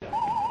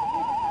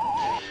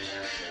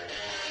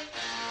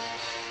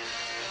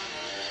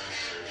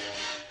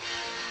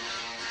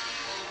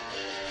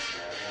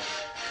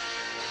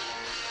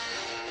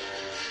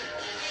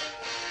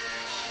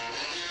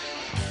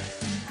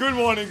Good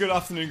morning, good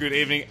afternoon, good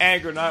evening,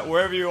 and good night,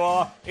 wherever you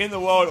are in the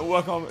world.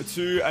 Welcome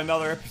to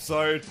another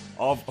episode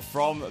of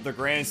From the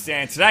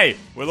Grandstand. Today,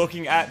 we're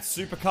looking at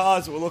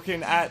supercars, we're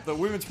looking at the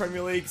Women's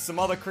Premier League, some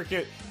other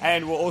cricket,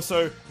 and we're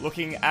also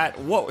looking at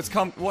what's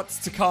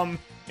to come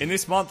in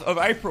this month of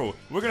April.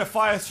 We're going to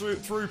fire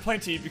through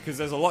plenty because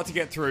there's a lot to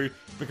get through,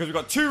 because we've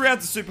got 2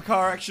 rounds of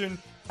supercar action,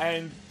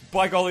 and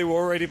by golly, we're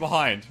already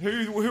behind.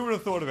 Who would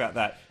have thought about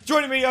that?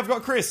 Joining me, I've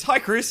got Chris. Hi,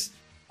 Chris.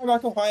 Hi,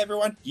 Michael. Hi,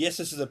 everyone. Yes,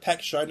 this is a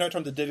packed show. No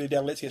time to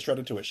dilly-dally. Let's get straight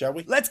into it, shall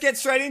we? Let's get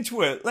straight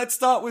into it. Let's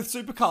start with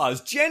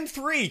supercars. Gen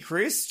 3,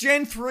 Chris.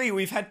 Gen 3.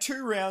 We've had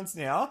 2 rounds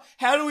now.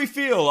 How do we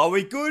feel? Are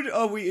we good?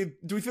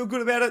 Do we feel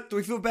good about it? Do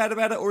we feel bad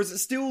about it? Or is it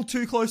still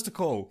too close to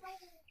call?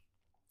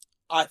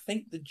 I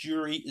think the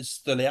jury is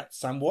still out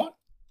somewhat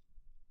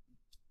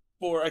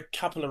for a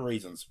couple of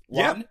reasons.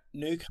 One,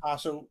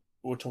 Newcastle.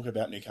 We'll talk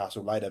about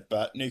Newcastle later,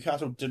 but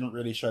Newcastle didn't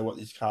really show what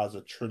these cars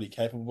are truly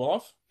capable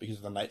of because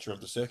of the nature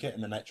of the circuit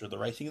and the nature of the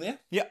racing there.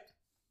 Yep.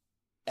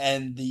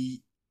 And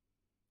the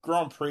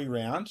Grand Prix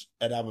round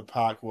at Albert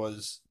Park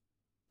was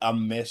a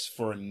mess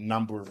for a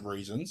number of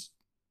reasons.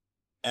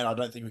 And I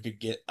don't think we could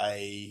get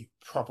a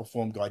proper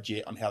form guide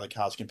yet on how the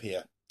cars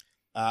compare.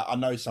 I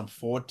know some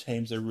Ford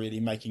teams are really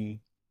making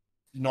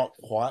not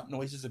quiet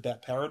noises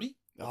about parity.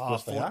 Of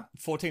course they are.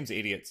 Ford teams are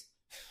idiots.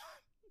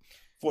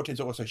 Ford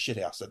teams are also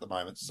shithouse at the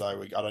moment,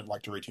 so I don't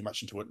like to read too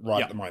much into it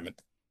at the moment.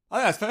 Oh,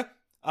 that's fair.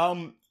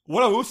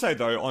 What I will say,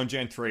 though, on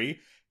Gen 3,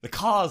 the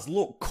cars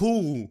look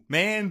cool,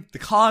 man. The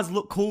cars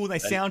look cool, they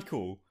sound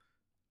cool.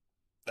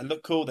 They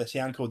look cool, they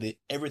sound cool, they're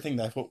everything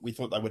we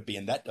thought they would be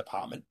in that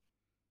department.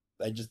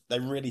 They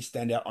really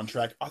stand out on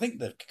track. I think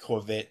the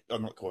Camaros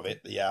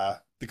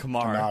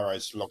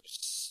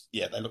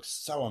they look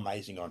so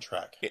amazing on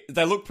track.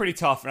 They look pretty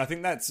tough, and I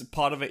think that's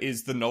part of it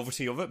is the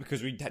novelty of it,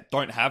 because we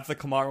don't have the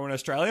Camaro in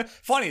Australia.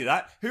 Funny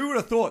that, who would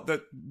have thought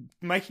that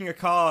making your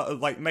car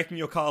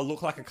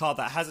look like a car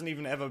that hasn't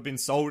even ever been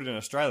sold in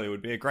Australia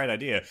would be a great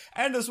idea.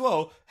 And as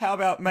well, how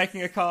about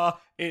making a car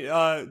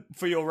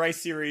for your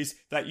race series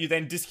that you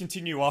then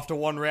discontinue after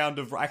 1 round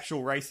of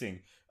actual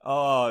racing?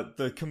 Oh,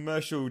 the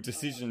commercial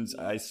decisions,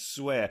 I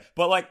swear.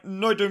 But,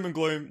 no doom and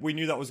gloom. We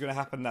knew that was going to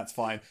happen. That's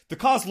fine. The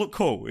cars look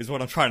cool, is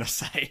what I'm trying to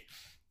say.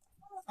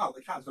 Oh,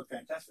 the cars look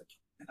fantastic.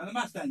 And the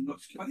Mustang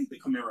looks... I think the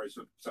Camaros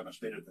look so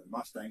much better than the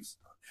Mustangs.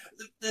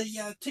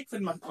 The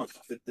Tickford Mustangs,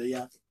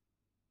 the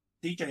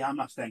DJR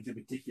Mustangs in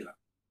particular.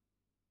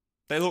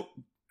 They look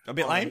a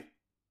bit lame?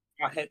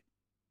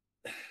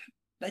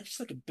 They just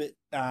look a bit...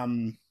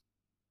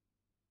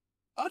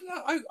 I don't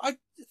know. I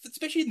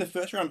especially in the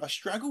first round, I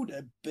struggled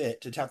a bit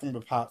to tell them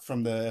apart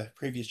from the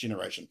previous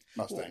generation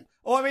Mustang.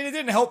 Well, I mean, it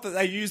didn't help that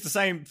they used the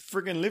same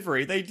friggin'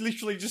 livery. They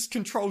literally just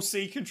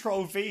Control-C,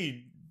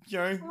 Control-V.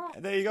 There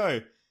you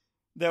go.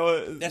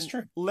 That's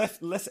true.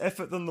 Less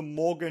effort than the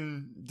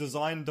Morgan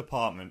design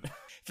department.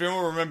 If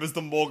anyone remembers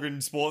the Morgan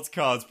sports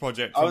cars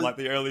project from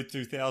the early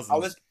 2000s. I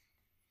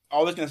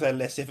was going to say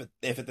less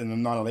effort than the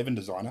 911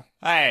 designer.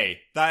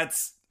 Hey,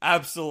 that's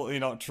absolutely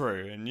not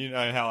true, and you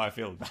know how I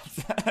feel about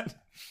that.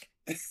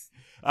 That's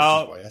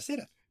why I said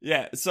it.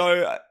 Yeah,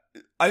 so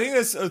I think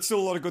there's still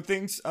a lot of good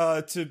things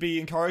to be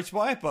encouraged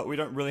by, but we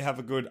don't really have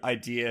a good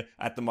idea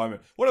at the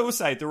moment. What I will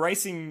say, the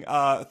racing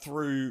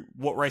through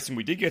what racing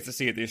we did get to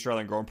see at the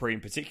Australian Grand Prix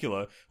in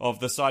particular, of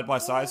the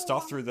side-by-side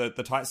stuff through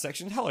the tight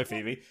section. Hello,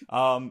 Phoebe.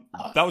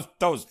 That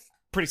was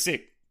pretty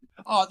sick.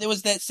 Oh, there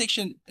was that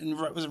section,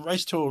 it was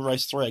race 2 or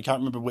race 3, I can't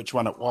remember which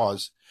one it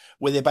was,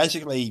 where they're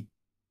basically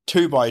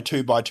 2 by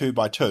 2 by 2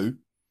 by 2,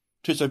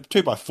 so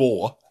 2 by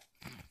 4,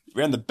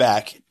 around the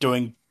back,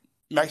 doing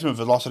maximum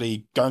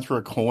velocity, going through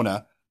a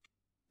corner.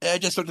 I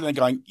just looked at them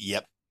going,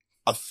 yep,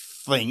 I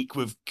think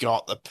we've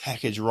got the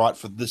package right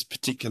for this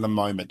particular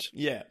moment.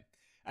 Yeah.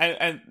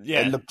 And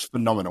yeah, it looks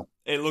phenomenal.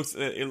 It looks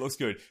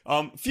good.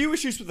 Few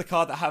issues with the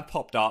car that have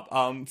popped up.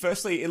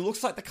 Firstly, it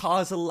looks like the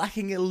cars are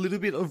lacking a little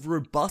bit of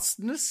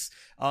robustness.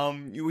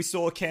 We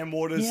saw Cam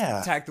Waters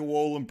tag the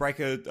wall and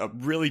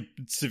really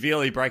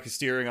severely break a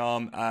steering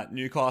arm at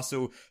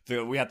Newcastle.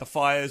 We had the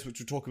fires, which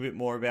we'll talk a bit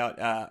more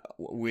about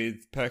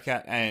with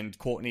Percat and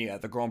Courtney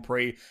at the Grand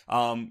Prix.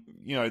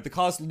 The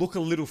cars look a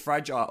little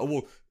fragile.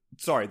 Well,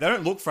 sorry, they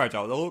don't look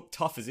fragile. They look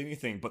tough as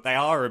anything, but they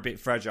are a bit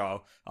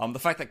fragile. The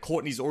fact that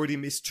Courtney's already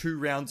missed 2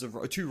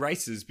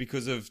 races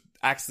because of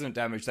accident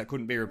damage that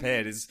couldn't be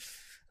repaired is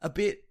a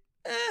bit,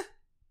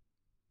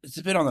 It's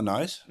a bit on the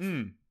nose.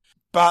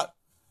 But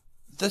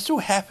this will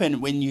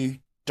happen when you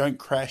don't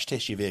crash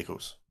test your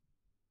vehicles.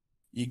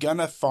 You're going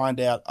to find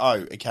out,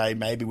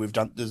 maybe we've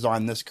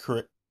designed this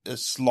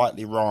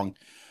slightly wrong.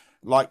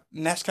 Like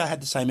NASCAR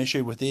had the same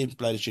issue with their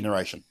latest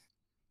generation.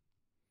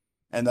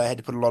 And they had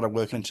to put a lot of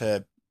work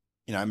into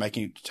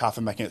making it tougher,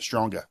 making it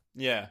stronger.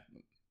 Yeah.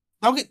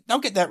 They'll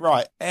get that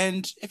right.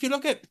 And if you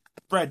look at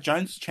Brad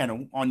Jones'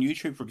 channel on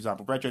YouTube, for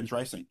example, Brad Jones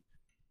Racing,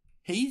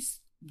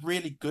 he's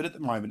really good at the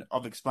moment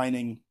of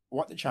explaining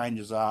what the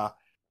changes are,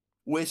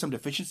 where some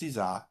deficiencies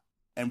are,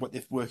 and what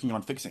they're working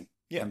on fixing.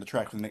 on the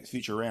track for the next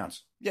future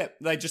rounds. Yeah,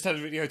 they just had a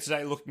video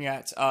today looking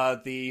at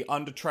the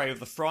under tray of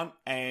the front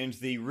and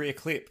the rear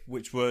clip,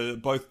 which were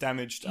both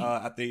damaged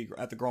at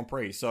the Grand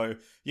Prix. So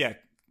yeah,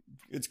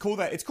 it's cool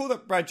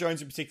that Brad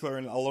Jones in particular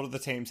and a lot of the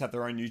teams have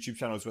their own YouTube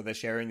channels where they're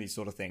sharing these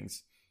sort of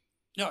things.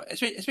 No,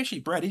 especially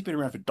Brad. He's been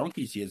around for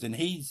donkey's years, and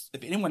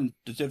if anyone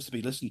deserves to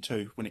be listened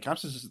to when it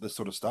comes to this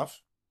sort of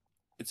stuff,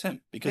 it's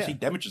him, because he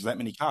damages that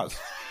many cars.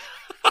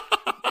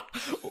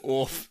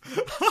 Oof.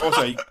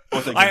 Also, he's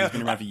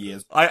been around for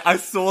years. I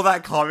saw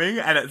that coming,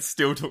 and it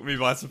still took me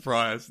by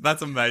surprise.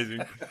 That's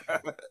amazing.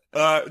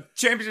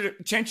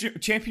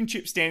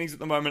 Championship standings at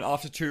the moment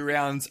after 2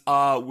 rounds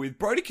are with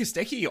Brody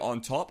Kostecki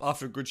on top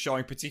after a good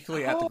showing,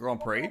 particularly at the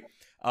Grand Prix.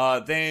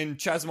 Then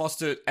Chaz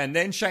Mostert, and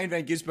then Shane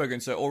Van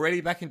Gisbergen. So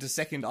already back into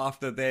second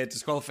after their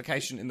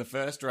disqualification in the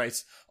first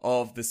race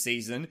of the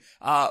season.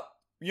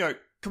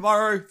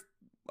 Camaro,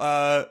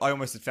 I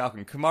almost said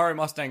Falcon. Camaro,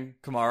 Mustang,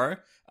 Camaro.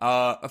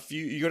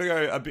 You gotta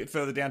go a bit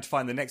further down to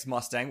find the next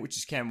Mustang, which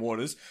is Cam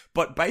Waters.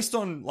 But based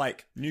on,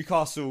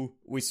 Newcastle,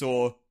 we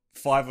saw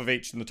 5 of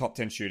each in the top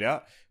 10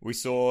 shootout. We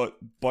saw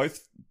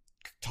both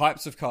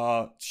types of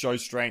car show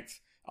strength,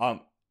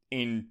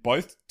 in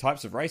both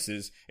types of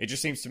races. It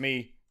just seems to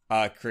me,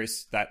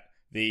 Chris, that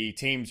the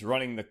teams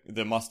running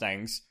the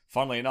Mustangs,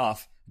 funnily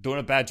enough, doing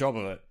a bad job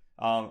of it.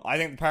 I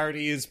think the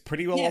parity is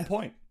pretty well on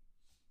point.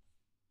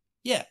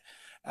 Yeah.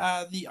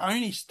 The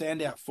only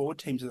standout Ford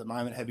teams at the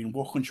moment have been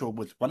Walkinshaw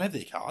with one of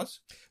their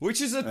cars.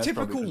 Which is a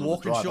typical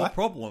Walkinshaw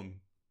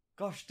problem.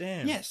 Gosh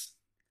damn. Yes.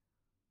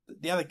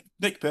 The other,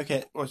 Nick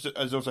Burkett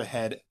has also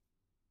had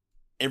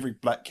every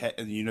black cat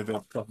in the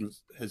universe crossing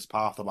his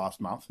path the last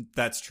month.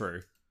 That's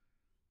true.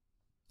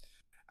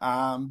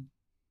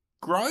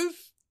 Grove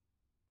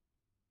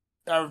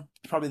are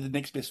probably the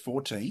next best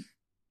 4 team.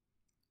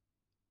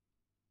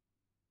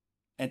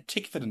 And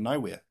Tickford and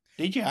Nowhere.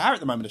 DJR at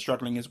the moment are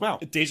struggling as well.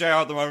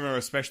 DJR at the moment are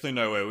especially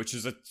nowhere, which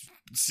is a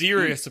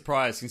serious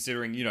surprise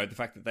considering, the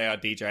fact that they are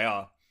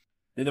DJR.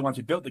 They're the ones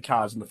who built the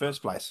cars in the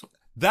first place.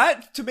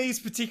 That, to me, is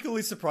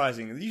particularly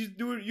surprising.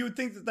 You would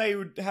think that they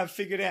would have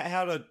figured out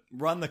how to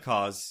run the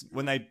cars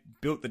when they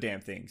built the damn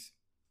things.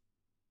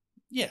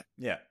 Yeah.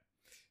 Yeah.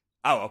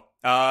 Oh,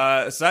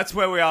 well. So that's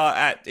where we are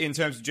at in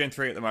terms of Gen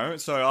 3 at the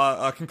moment. So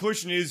our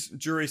conclusion is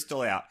jury's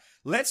still out.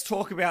 Let's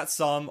talk about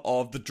some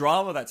of the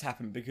drama that's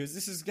happened, because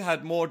this has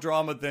had more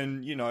drama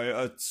than,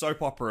 a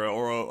soap opera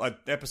or an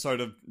episode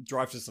of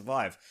Drive to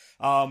Survive.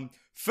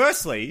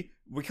 Firstly,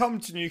 we come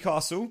to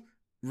Newcastle.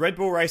 Red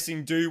Bull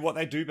Racing do what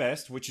they do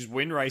best, which is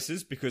win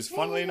races, because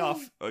funnily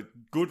enough, a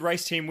good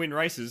race team win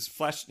races.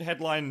 Flash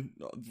headline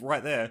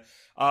right there.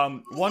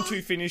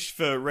 1-2 finish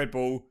for Red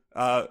Bull.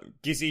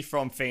 Gizzy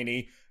from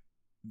Feeney.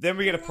 Then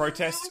we get a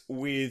protest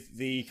with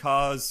the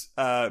cars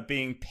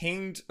being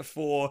pinged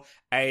for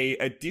a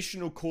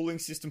additional cooling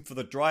system for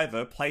the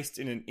driver placed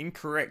in an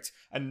incorrect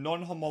and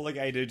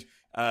non-homologated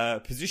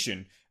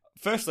position.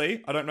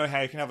 Firstly, I don't know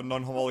how you can have a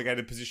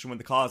non-homologated position when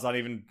the cars aren't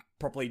even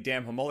properly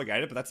damn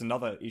homologated, but that's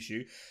another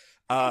issue.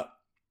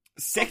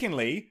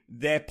 Secondly,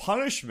 their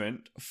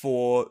punishment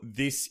for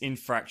this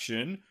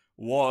infraction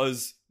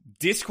was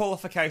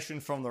disqualification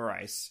from the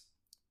race.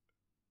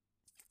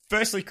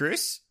 Firstly,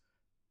 Chris,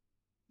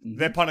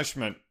 their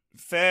punishment,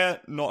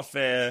 fair, not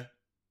fair,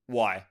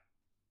 why?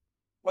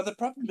 Well, the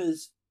problem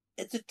is,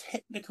 it's a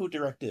technical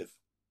directive.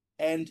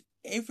 And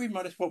every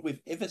motorsport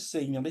we've ever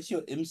seen, unless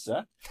you're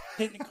IMSA,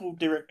 technical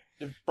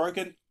directive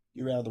broken,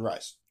 you're out of the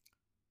race.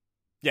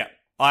 Yeah.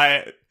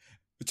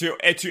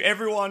 To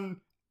everyone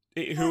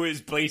who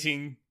is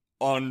bleating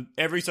on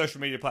every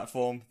social media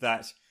platform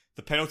that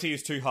the penalty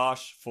is too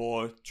harsh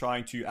for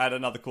trying to add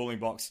another cooling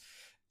box,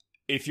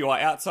 if you are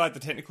outside the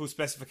technical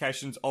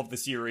specifications of the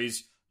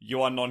series,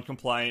 you are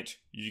non-compliant,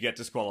 you get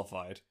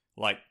disqualified.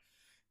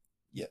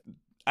 Yeah.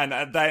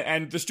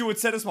 And the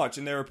stewards said as much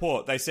in their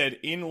report. They said,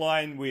 in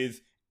line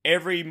with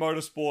every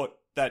motorsport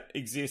that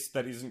exists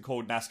that isn't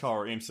called NASCAR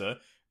or IMSA,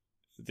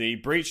 the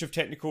breach of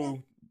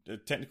technical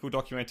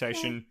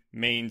documentation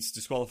means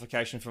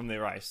disqualification from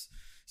their race.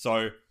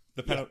 So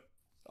the penalty,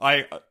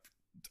 I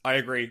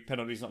agree,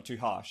 penalty's not too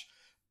harsh.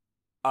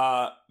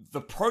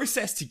 The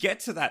process to get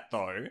to that,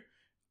 though,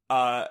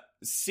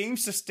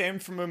 seems to stem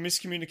from a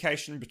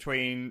miscommunication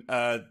between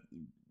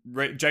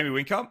Jamie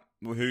Whincup,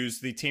 who's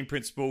the team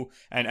principal,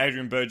 and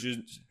Adrian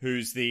Burgess,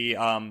 who's the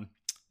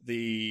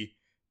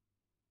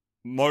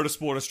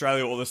Motorsport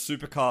Australia or the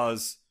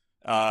Supercars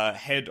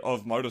head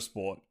of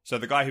motorsport. So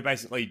the guy who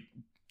basically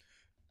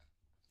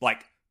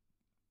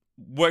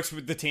works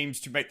with the teams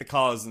to make the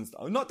cars and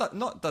stuff.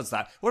 Not does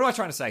that. What am I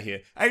trying to say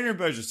here? Adrian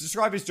Burgess,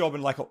 describe his job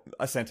in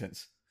a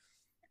sentence.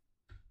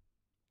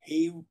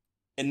 He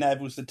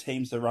enables the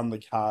teams to run the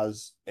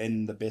cars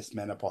in the best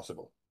manner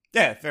possible.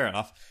 Yeah, fair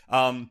enough.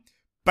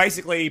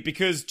 Basically,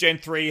 because Gen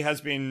 3 has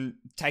been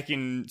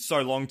taking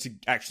so long to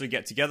actually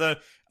get together,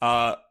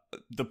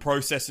 the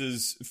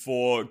processes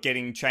for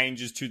getting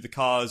changes to the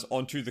cars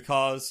onto the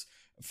cars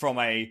from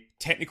a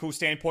technical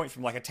standpoint,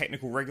 from a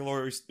technical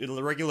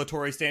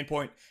regulatory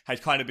standpoint,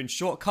 had kind of been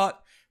shortcut,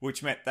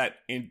 which meant that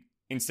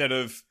instead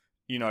of,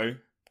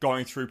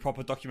 going through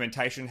proper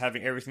documentation,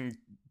 having everything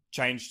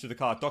changed to the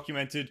car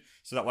documented,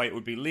 so that way it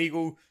would be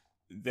legal.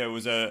 There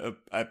was a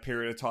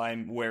period of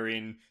time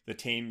wherein the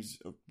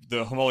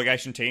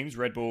homologation teams,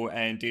 Red Bull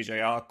and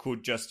DJR,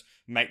 could just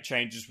make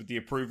changes with the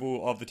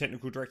approval of the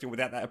technical director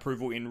without that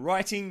approval in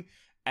writing.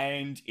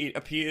 And it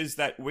appears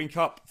that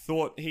Whincup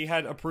thought he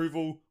had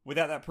approval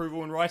without that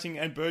approval in writing,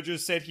 and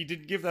Burgess said he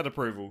didn't give that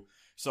approval.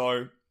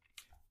 So,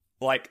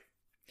 like,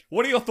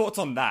 what are your thoughts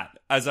on that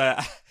as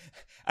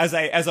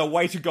a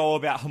way to go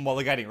about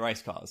homologating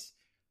race cars?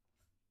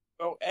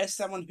 Well, as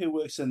someone who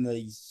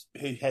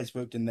has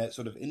worked in that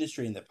sort of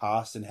industry in the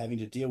past and having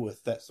to deal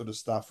with that sort of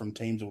stuff from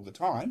teams all the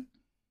time,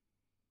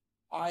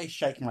 I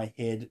shake my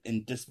head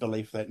in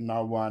disbelief that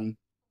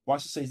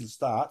once the season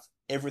starts,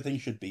 everything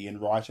should be in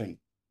writing.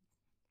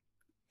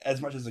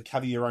 As much as to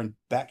cover your own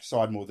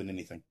backside more than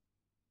anything.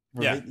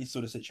 Prevent these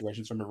sort of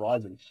situations from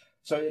arising.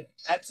 So it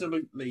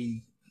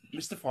absolutely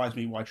mystifies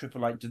me why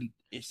Triple Eight didn't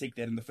seek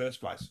that in the first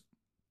place.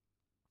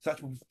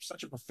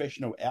 Such a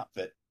professional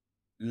outfit,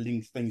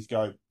 letting things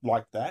go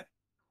like that.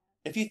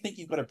 If you think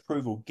you've got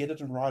approval, get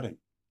it in writing.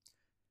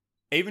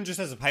 Even just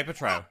as a paper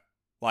trail.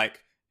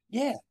 Like...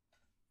 Yeah.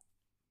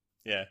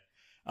 Yeah.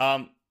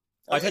 I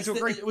tend to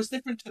agree. It was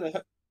different to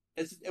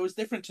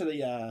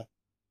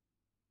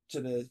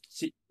the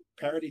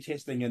parity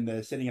testing and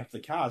the setting up the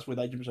cars where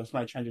they just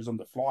made changes on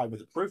the fly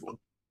with approval.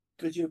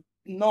 Because you're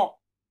not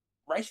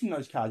racing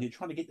those cars. You're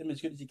trying to get them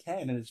as good as you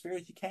can and as fair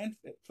as you can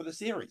for the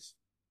series.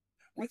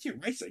 Once you're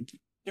racing,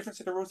 different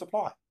set of rules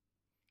apply.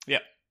 Yeah,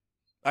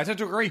 I tend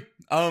to agree.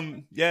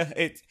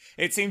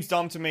 It seems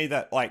dumb to me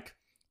that, like,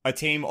 a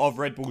team of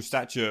Red Bull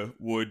stature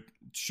would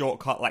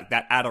shortcut like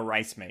that at a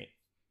race meet.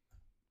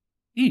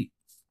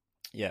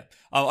 Yeah.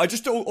 I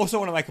just also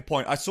want to make a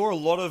point. I saw a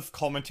lot of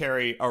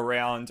commentary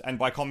around, and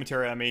by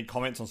commentary I mean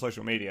comments on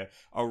social media,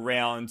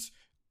 around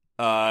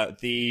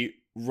the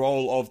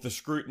role of the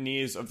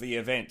scrutineers of the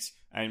event,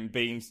 and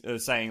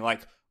saying,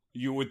 like,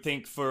 you would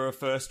think for a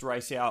first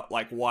race out,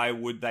 like, why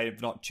would they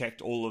have not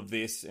checked all of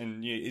this,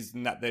 and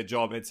isn't that their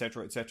job,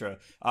 etc., etc.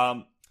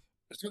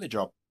 It's not their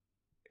job.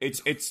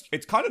 It's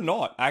kind of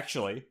not,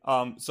 actually.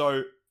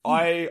 So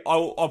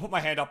I'll put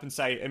my hand up and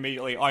say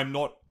immediately, I'm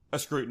not a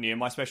scrutineer.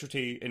 My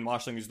specialty in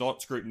marshalling is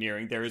not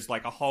scrutineering. There is,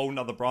 like, a whole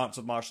nother branch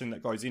of marshalling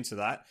that goes into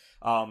that.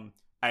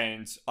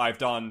 And I've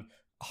done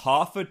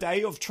half a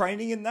day of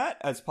training in that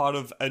as part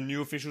of a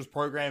new officials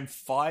program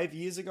 5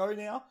 years ago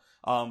now.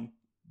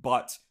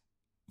 But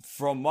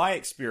from my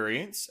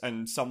experience,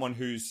 and someone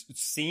who's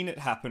seen it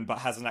happen but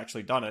hasn't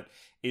actually done it,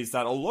 is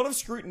that a lot of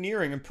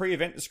scrutineering and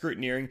pre-event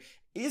scrutineering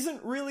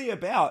isn't really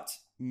about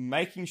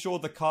making sure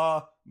the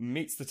car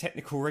meets the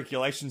technical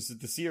regulations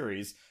of the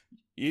series.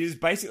 It is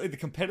basically the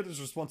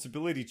competitor's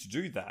responsibility to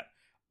do that.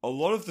 A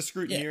lot of the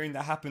scrutineering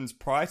that happens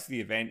prior to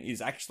the event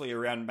is actually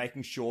around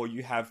making sure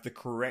you have the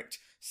correct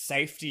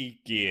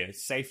safety gear,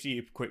 safety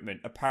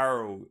equipment,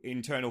 apparel,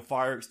 internal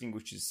fire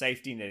extinguishers,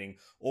 safety netting,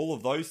 all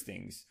of those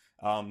things.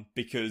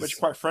 Which,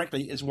 quite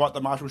frankly, is what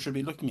the marshal should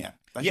be looking at.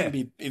 They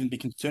shouldn't even be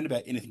concerned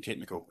about anything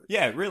technical.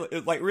 Yeah,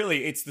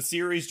 really, it's the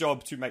series'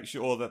 job to make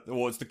sure that,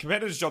 or it's the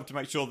competitor's job to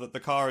make sure that the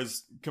car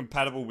is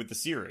compatible with the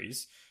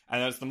series,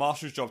 and it's the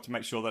marshal's job to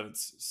make sure that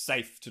it's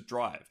safe to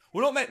drive.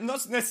 Well, not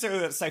necessarily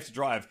that it's safe to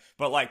drive,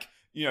 but, like,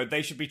 you know,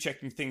 they should be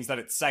checking things that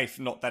it's safe,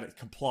 not that it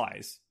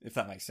complies, if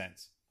that makes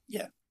sense.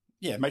 Yeah,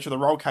 make sure the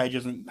roll cage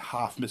isn't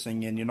half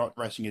missing and you're not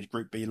racing a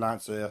Group B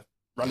Lancer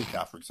rally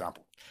car, for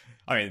example.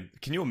 I mean,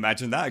 can you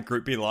imagine that? A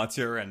Group B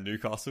Lancia around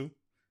Newcastle?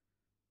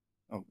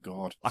 Oh,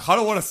 God. I kind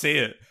of want to see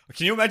it.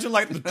 Can you imagine,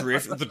 like,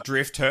 the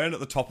drift turn at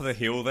the top of the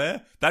hill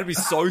there? That'd be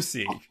so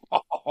sick.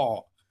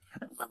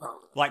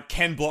 Like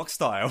Ken Block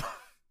style.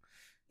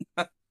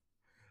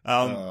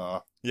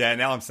 Yeah,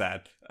 now I'm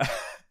sad.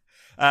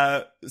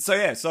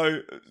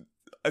 So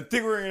I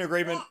think we're in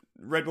agreement.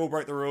 Red Bull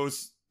broke the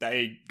rules.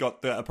 They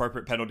got the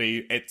appropriate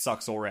penalty. It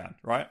sucks all round,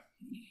 right?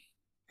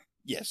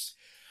 Yes.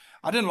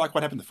 I didn't like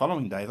what happened the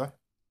following day, though.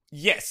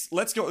 Yes,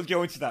 let's go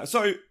into that.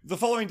 So, the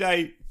following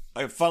day,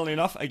 funnily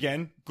enough,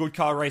 again, good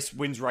car race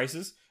wins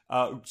races.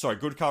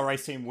 Good car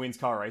race team wins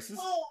car races.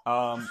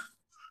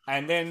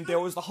 And then there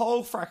was the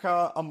whole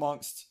fracas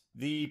amongst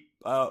the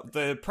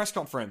press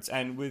conference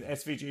and with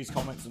SVG's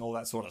comments and all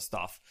that sort of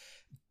stuff.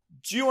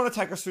 Do you want to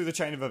take us through the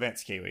chain of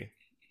events, Kiwi?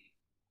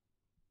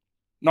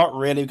 Not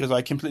really, because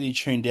I completely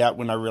tuned out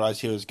when I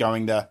realised he was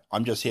going there.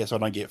 I'm just here so I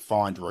don't get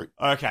fined route.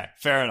 Okay,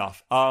 fair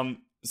enough.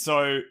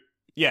 So,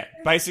 yeah,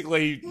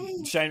 basically,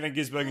 Shane Van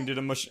Gisbergen did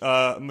a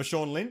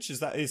Marshawn Lynch.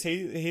 Is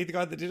he the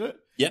guy that did it?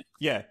 Yep.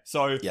 Yeah,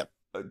 so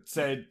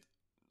said,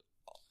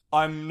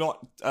 I'm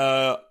not,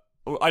 I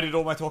did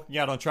all my talking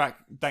out on track,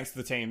 thanks to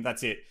the team,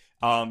 that's it.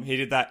 He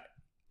did that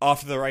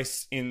after the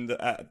race in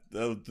the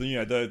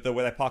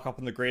where they park up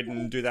on the grid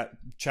and do that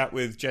chat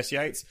with Jess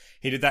Yates.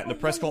 He did that in the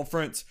press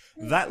conference.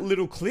 That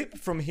little clip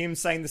from him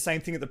saying the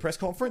same thing at the press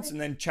conference, and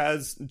then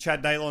Chad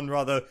Nalon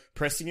rather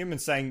pressing him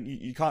and saying,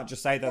 you can't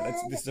just say that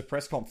this is a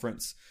press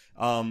conference.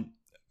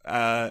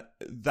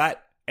 That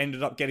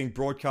ended up getting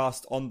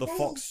broadcast on the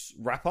Fox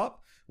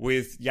wrap-up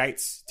with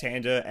Yates,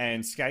 Tander,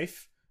 and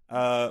Scaife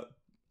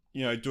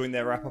doing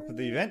their wrap up of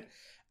the event.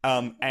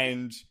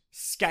 And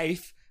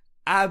Scaife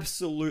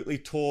absolutely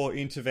tore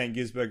into Van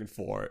Gisbergen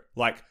for it.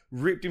 Like,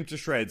 ripped him to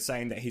shreds,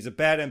 saying that he's a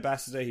bad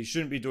ambassador, he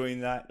shouldn't be doing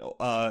that.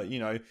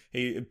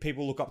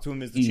 People look up to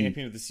him as the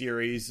champion of the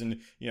series,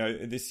 and,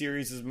 the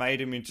series has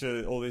made him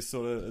into all this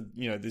sort of,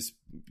 this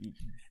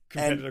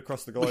competitor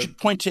across the globe.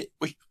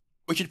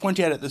 We should point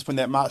out at this point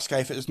that Mark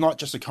Scaife is not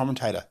just a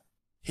commentator.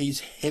 He's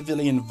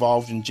heavily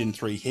involved in Gen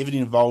 3, heavily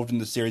involved in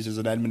the series as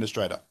an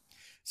administrator.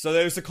 So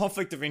there's a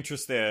conflict of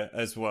interest there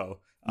as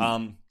well.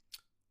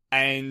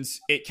 And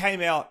it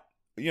came out,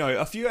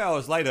 a few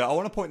hours later. I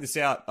want to point this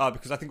out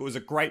because I think it was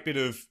a great bit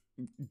of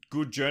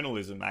good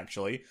journalism,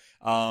 actually.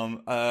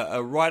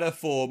 A writer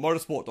for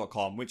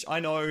motorsport.com, which I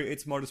know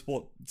it's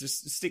motorsport.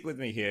 Just stick with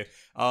me here.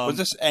 Was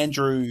this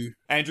Andrew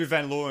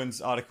Van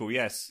Leeuwen's article?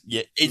 Yes.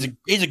 Yeah, he's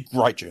a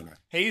great journo.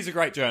 He's a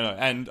great journo,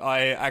 and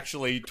I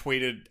actually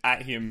tweeted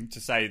at him to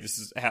say this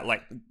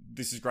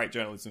is great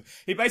journalism.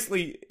 He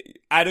basically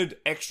added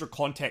extra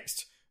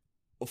context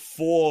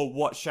for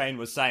what Shane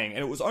was saying, and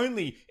it was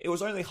only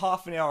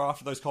half an hour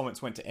after those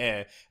comments went to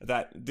air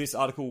that this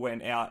article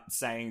went out,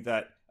 saying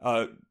that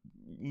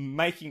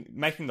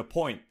making the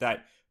point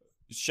that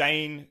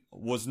Shane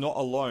was not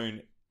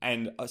alone,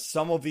 and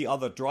some of the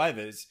other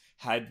drivers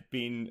had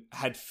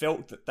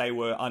felt that they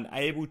were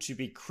unable to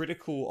be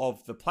critical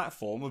of the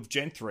platform of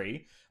Gen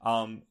 3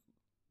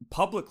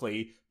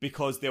 publicly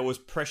because there was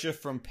pressure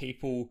from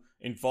people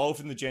involved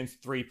in the Gen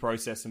 3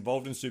 process,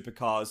 involved in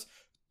supercars,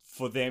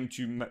 for them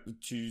to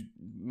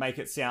make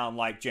it sound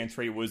like Gen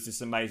 3 was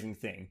this amazing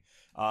thing.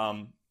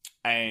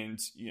 And,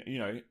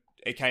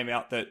 it came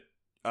out that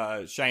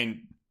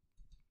Shane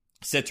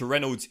said to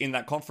Reynolds in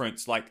that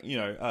conference, slightly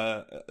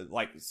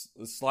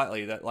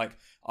that,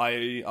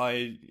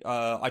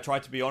 I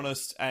tried to be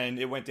honest and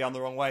it went down the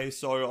wrong way,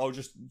 so I'll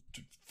just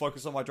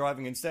focus on my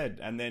driving instead.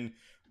 And then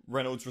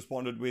Reynolds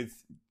responded with,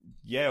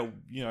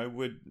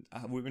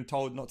 we've been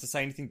told not to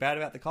say anything bad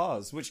about the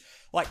cars, which,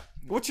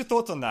 what's your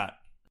thoughts on that?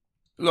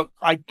 Look,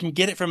 I can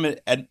get it from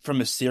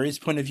a series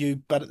point of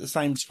view, but at the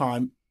same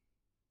time,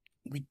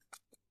 we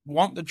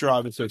want the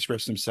drivers to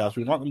express themselves.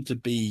 We want them to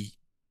be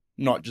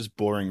not just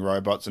boring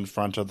robots in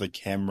front of the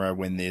camera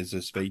when there's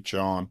a speech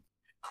on.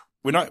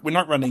 We're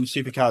not running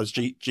supercars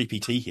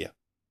GPT here.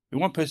 We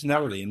want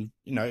personality, and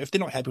if they're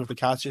not happy with the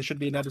cars, they should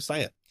be allowed to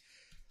say it.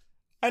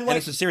 And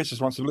it's a serious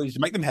responsibility to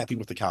make them happy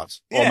with the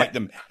cars, or make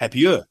them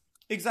happier.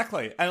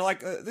 Exactly. And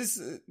this,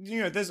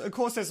 there's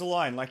a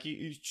line,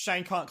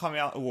 Shane can't come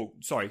out,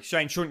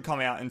 Shane shouldn't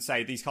come out and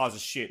say these cars are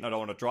shit and I don't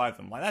want to drive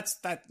them. That's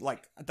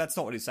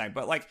not what he's saying.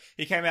 But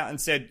he came out and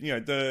said,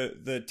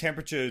 the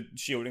temperature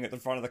shielding at the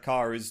front of the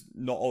car is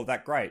not all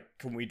that great.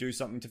 Can we do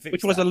something to fix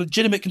Which was a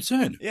legitimate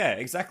concern. Yeah,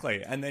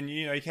 exactly. And then,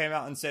 he came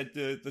out and said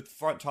the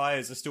front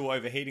tires are still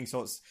overheating.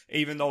 So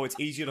even though it's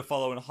easier to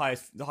follow in the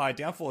high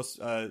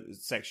downforce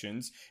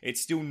sections,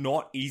 it's still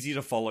not easy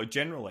to follow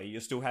generally.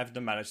 You're still having to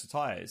manage the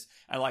tires.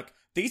 And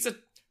these are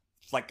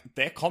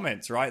their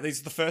comments, right? These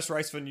are the first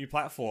race for a new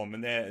platform,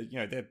 and they're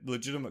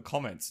legitimate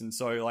comments. And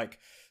so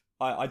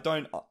I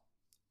don't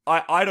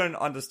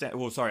understand.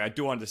 Well, sorry, I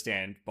do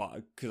understand,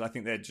 but because I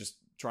think they're just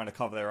trying to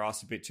cover their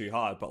ass a bit too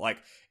hard. But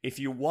if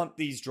you want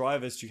these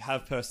drivers to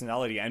have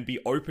personality and be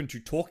open to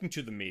talking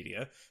to the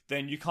media,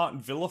 then you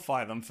can't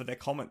vilify them for their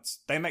comments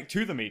they make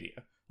to the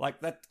media.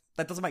 That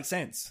doesn't make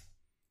sense.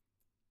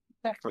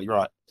 Exactly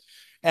right.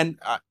 And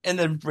in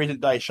the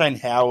recent day, Shane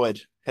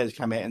Howard has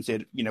come out and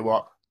said, you know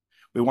what,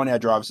 we want our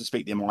drivers to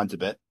speak their minds a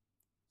bit.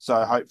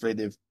 So hopefully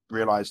they've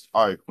realised,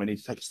 we need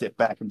to take a step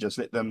back and just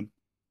let them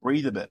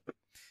breathe a bit.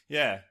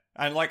 Yeah.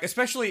 And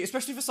especially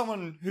for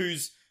someone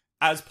who's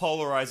as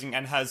polarising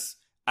and has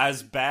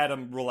as bad a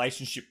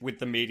relationship with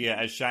the media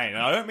as Shane. And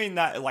I don't mean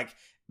that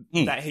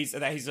that he's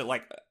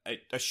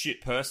a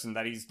shit person,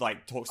 that he's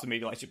talks to the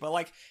media like shit,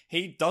 but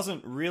he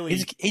doesn't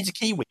really... He's a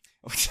Kiwi.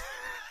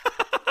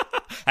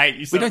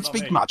 Hey, we don't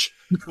speak much.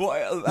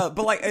 Well,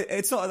 but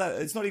it's not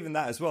that. It's not even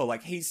that as well.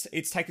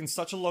 It's taken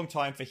such a long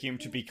time for him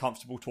to be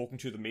comfortable talking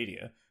to the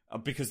media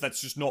because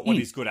that's just not what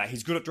he's good at.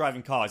 He's good at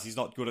driving cars. He's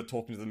not good at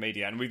talking to the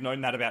media, and we've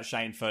known that about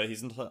Shane for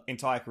his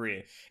entire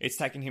career. It's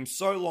taken him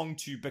so long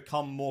to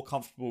become more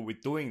comfortable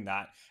with doing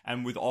that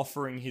and with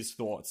offering his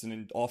thoughts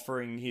and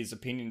offering his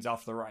opinions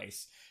after the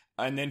race,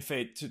 and then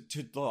for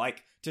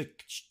to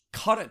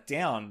cut it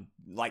down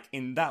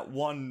in that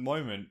one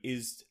moment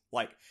is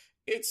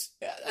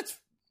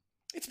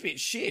it's a bit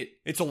shit.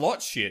 It's a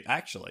lot shit,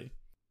 actually.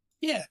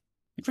 Yeah,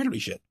 incredibly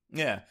shit.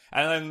 Yeah,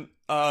 and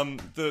then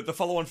the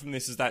follow-on from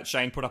this is that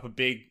Shane put up a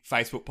big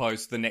Facebook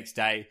post the next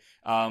day,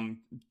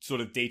 sort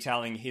of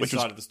detailing his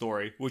side of the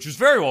story, which was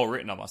very well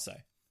written, I must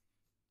say.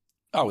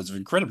 Oh, it was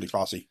incredibly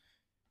classy.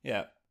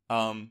 Yeah.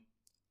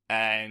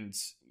 And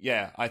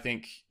yeah, I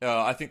think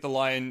the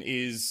line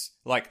is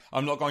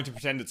I'm not going to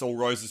pretend it's all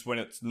roses when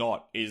it's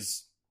not.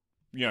 Is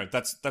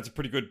that's a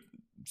pretty good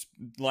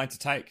line to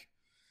take.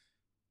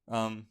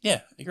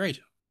 Yeah, agreed.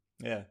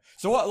 Yeah.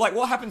 So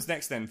what happens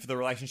next then for the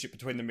relationship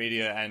between the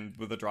media and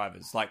with the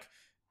drivers?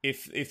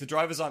 If the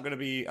drivers aren't going to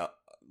be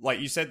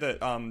you said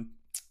that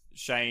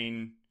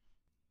Shane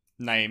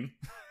name.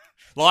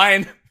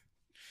 Lion.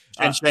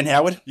 And Shane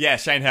Howard? Yeah,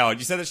 Shane Howard.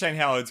 You said that Shane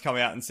Howard's come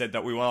out and said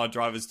that we want our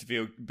drivers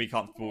to be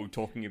comfortable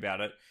talking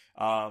about it.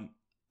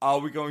 Are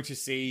we going to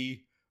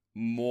see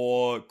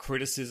more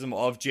criticism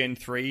of Gen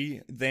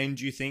 3 then,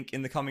 do you think,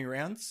 in the coming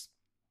rounds?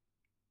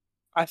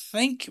 I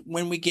think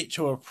when we get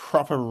to a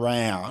proper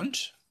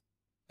round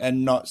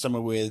and not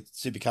somewhere where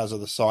supercars are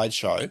the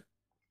sideshow,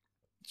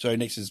 so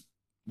next is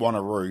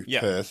Wanneroo,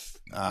 Perth.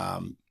 I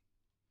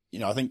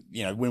think,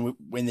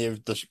 when they're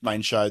the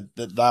main show,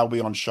 that they'll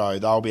be on show,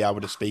 they'll be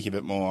able to speak a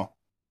bit more.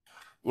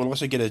 We'll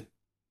also get a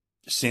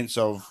sense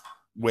of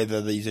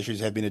whether these issues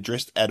have been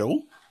addressed at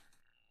all.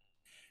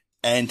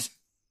 And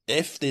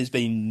if there's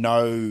been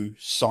no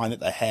sign that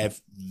they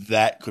have,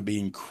 that could be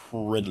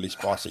incredibly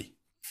spicy.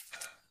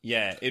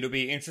 Yeah, it'll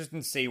be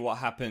interesting to see what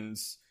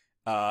happens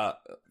in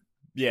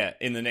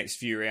the next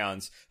few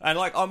rounds. And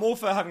I'm all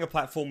for having a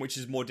platform which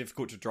is more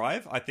difficult to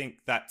drive. I think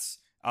that's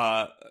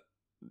that's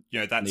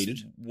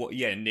needed.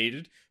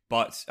 Needed.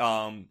 But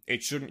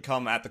it shouldn't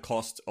come at the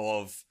cost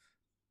of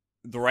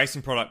the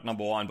racing product,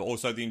 number one, but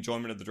also the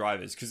enjoyment of the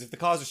drivers. Because if the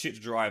cars are shit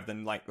to drive,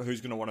 then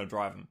who's going to want to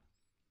drive them?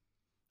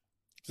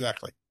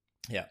 Exactly.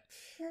 Yeah.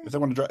 If they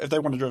want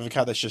to drive a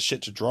car that's just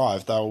shit to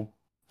drive, they'll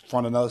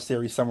find another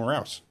series somewhere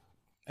else.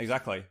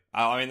 Exactly.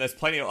 There's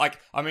plenty of,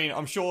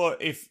 I'm sure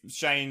if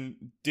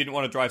Shane didn't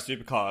want to drive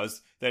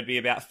supercars, there'd be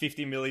about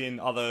 50 million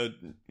other,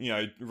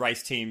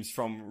 race teams,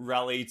 from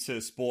rally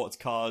to sports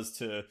cars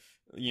to,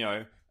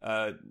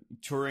 other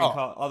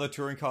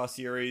touring car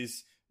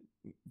series.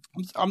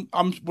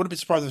 Would be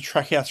surprised if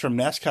Trackhouse from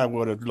NASCAR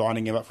would have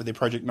lining him up for their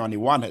Project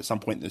 91 at some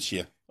point this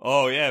year.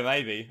 Oh, yeah,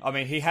 maybe.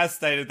 He has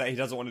stated that he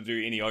doesn't want to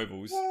do any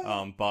ovals,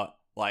 but,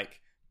 that'd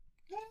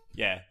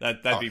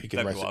be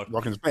wild.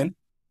 Watkins Glen.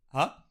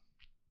 Huh?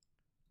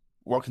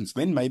 Watkins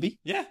Glen, maybe.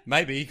 Yeah,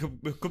 maybe. He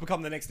could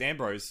become the next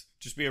Ambrose.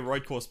 Just be a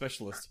road course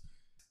specialist.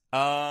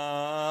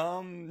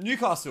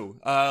 Newcastle.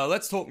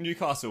 Let's talk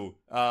Newcastle.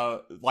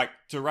 To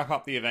wrap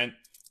up the event,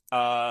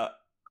 what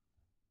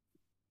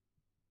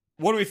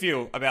do we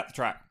feel about the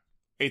track?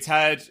 It's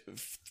had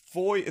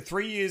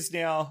 3 years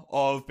now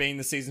of being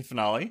the season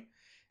finale.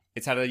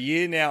 It's had a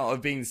year now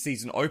of being the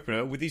season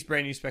opener with these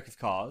brand new spec of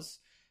cars.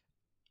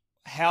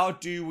 How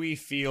do we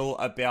feel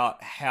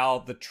about how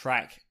the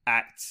track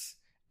acts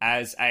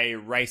as a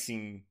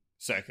racing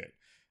circuit?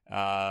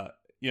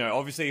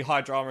 Obviously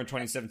high drama in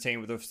 2017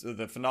 with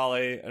the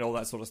finale and all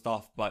that sort of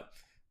stuff. But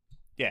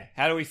yeah,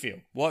 how do we feel?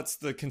 What's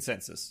the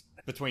consensus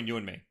between you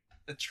and me?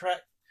 The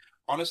track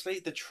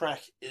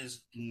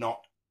is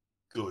not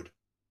good.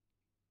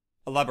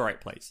 Elaborate,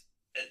 please.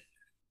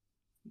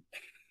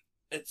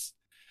 It's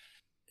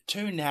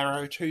too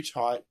narrow, too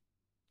tight.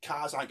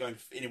 Cars aren't going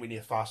anywhere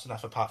near fast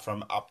enough apart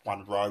from up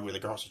one road where they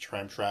go across a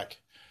tram track.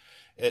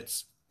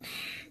 It's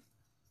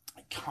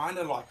kind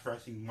of like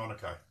racing in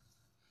Monaco.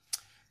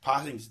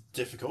 Passing's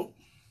difficult,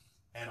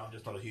 and I'm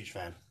just not a huge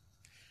fan.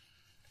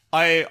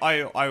 I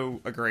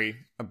agree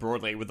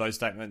broadly with those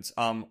statements.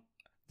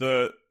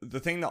 The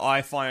thing that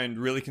I find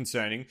really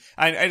concerning,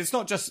 and it's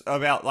not just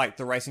about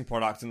the racing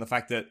product and the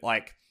fact that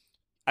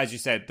as you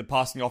said, the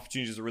passing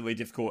opportunities are really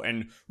difficult,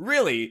 and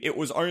really it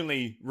was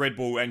only Red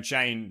Bull and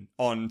Shane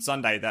on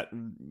Sunday that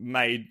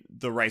made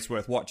the race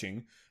worth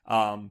watching.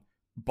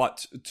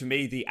 But to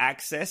me, the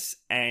access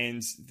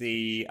and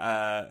the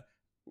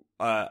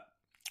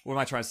what am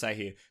I trying to say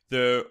here?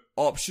 The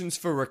options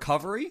for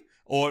recovery,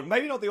 or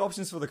maybe not the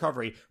options for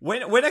recovery.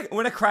 When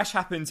a crash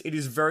happens, it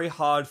is very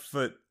hard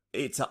for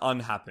it to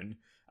unhappen.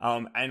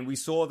 And we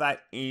saw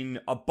that in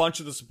a bunch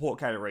of the support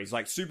categories.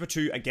 Super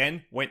 2,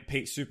 again, went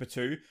peak Super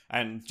 2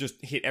 and just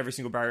hit every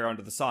single barrier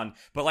under the sun.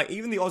 But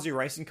even the Aussie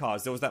racing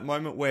cars, there was that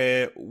moment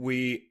where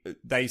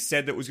they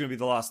said that it was going to be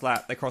the last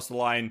lap. They crossed the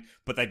line,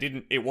 but they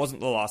didn't. It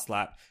wasn't the last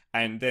lap.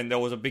 And then there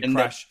was a big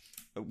crash,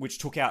 which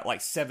took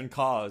out 7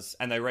 cars,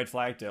 and they red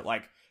flagged it.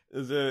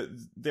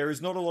 There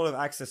is not a lot of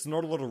access,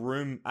 not a lot of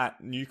room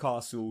at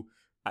Newcastle,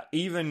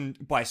 even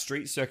by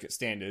street circuit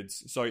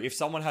standards. So if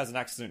someone has an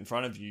accident in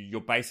front of you,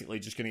 you're basically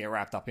just going to get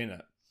wrapped up in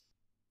it.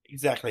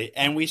 Exactly.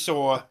 And we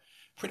saw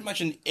pretty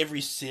much in every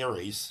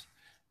series,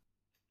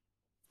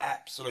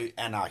 absolute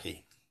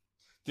anarchy.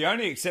 The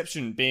only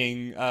exception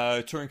being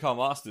Touring Car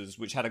Masters,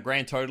 which had a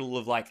grand total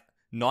of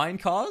 9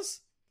 cars.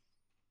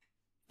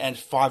 And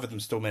 5 of them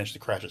still managed to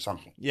crash at some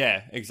point.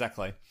 Yeah,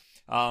 exactly.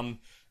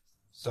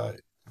 So,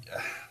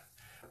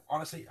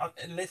 honestly,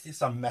 unless there's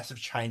some massive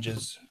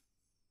changes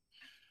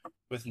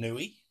with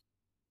Nui,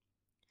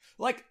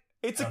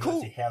 it's a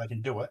cool. See how they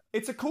can do it.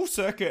 It's a cool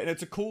circuit and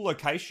it's a cool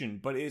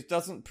location, but it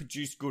doesn't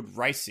produce good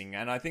racing.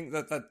 And I think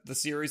that the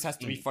series has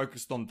to be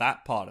focused on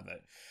that part of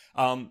it.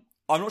 I'm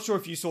not sure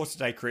if you saw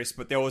today, Chris,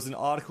 but there was an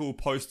article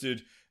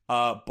posted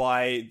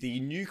by the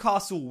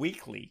Newcastle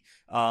Weekly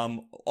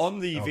on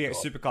the V8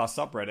 Supercar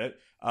subreddit,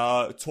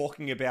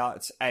 talking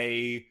about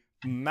a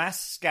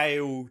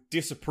mass-scale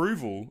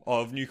disapproval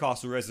of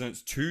Newcastle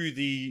residents to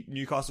the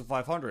Newcastle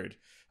 500.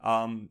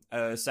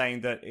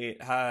 Saying that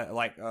it had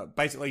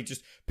basically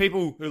just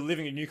people who are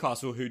living in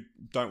Newcastle who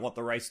don't want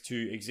the race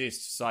to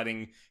exist,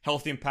 citing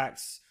health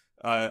impacts,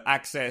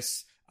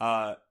 access,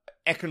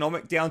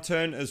 economic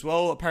downturn as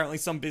well. Apparently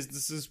some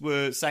businesses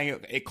were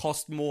saying it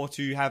cost more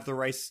to have the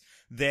race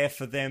there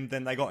for them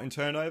than they got in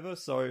turnover.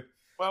 So,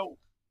 well,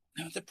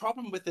 the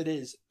problem with it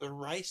is the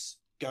race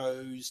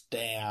goes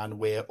down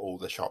where all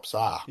the shops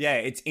are. Yeah,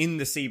 it's in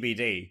the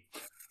CBD.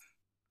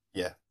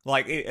 Yeah.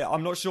 Like,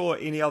 I'm not sure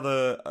any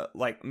other,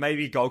 like,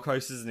 maybe Gold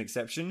Coast is an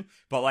exception,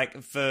 but,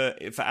 like, for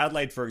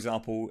Adelaide, for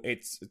example,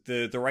 it's,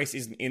 the race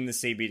isn't in the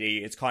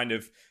CBD, it's kind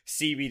of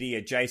CBD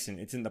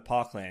adjacent, it's in the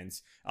parklands.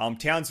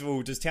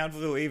 Townsville, does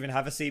Townsville even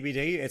have a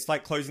CBD? It's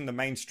like closing the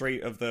main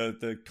street of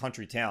the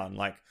country town,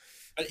 like...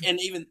 And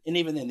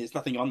even then, there's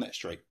nothing on that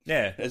street.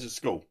 Yeah. There's a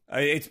school.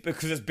 It's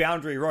because it's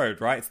Boundary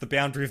Road, right? It's the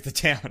boundary of the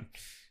town.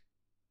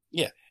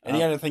 Yeah, and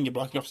the only thing you're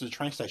blocking off is the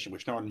train station,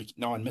 which no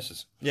one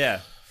misses.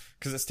 Yeah.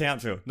 Because it's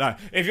Townsville. No,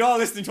 if you are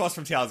listening to us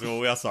from Townsville,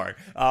 we are sorry.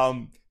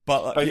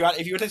 But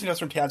if you're listening to us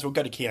from Townsville,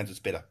 go to Cairns. It's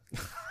better.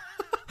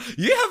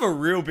 You have a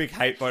real big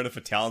hate voter for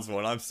Townsville,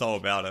 and I'm so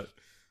about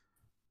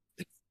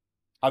it.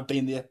 I've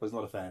been there. Was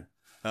not a fan.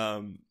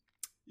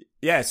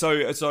 Yeah.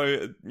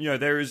 So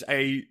there is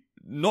a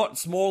not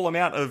small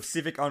amount of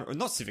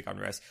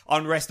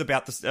unrest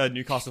about the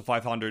Newcastle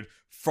 500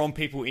 from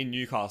people in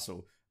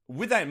Newcastle.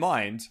 With that in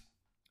mind,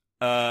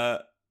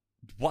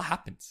 what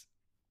happens?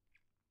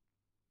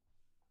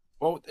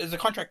 Well, is the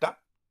contract up?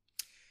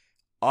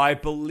 I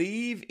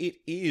believe it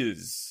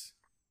is.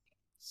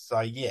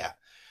 So, yeah.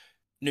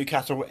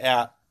 Newcastle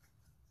out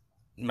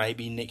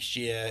maybe next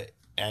year,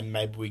 and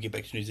maybe we get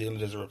back to New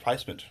Zealand as a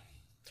replacement.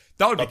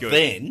 That would be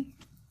good.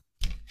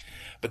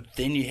 But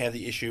then you have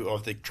the issue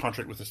of the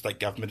contract with the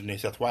state government in New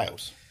South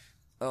Wales.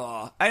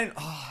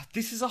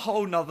 This is a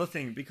whole nother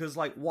thing, because,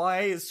 like,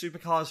 why is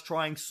Supercars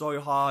trying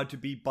so hard to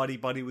be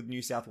buddy-buddy with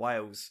New South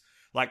Wales?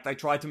 Like, they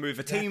tried to move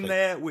a team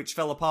there, which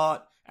fell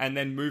apart, and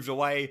then moved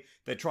away.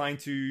 They're trying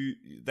to...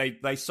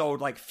 They sold,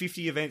 like,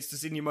 50 events to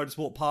Sydney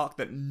Motorsport Park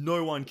that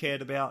no one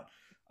cared about.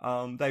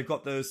 They've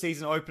got the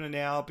season opener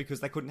now because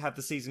they couldn't have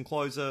the season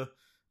closer.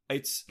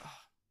 It's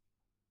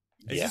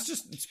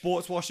just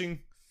sports washing.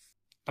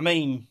 I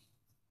mean,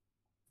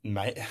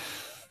 mate...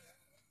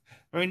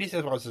 New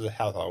South Wales is a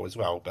hellhole as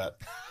well, but...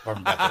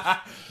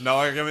 No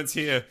arguments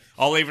here.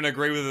 I'll even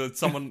agree with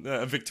someone,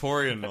 a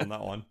Victorian on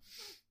that one.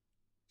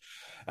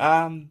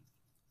 I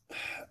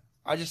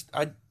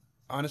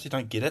honestly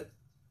don't get it.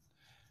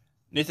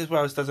 New South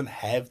Wales doesn't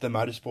have the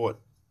motorsport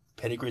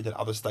pedigree that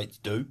other states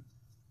do,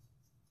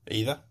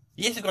 either.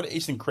 Yes, they've got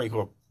Eastern Creek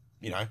or,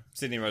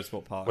 Sydney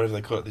Motorsport Park. Whatever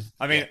they call it.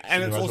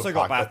 And it's also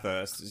got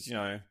Bathurst,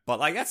 but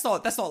like that's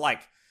not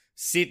like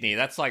Sydney.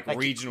 That's like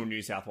regional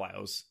New South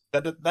Wales.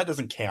 That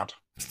doesn't count.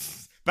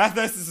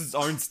 Bathurst is its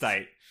own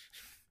state.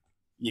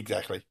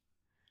 Exactly.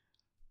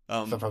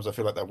 Sometimes I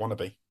feel like they want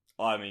to be.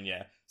 I mean,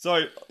 yeah.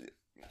 So,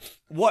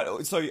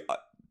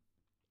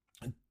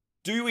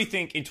 do we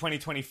think in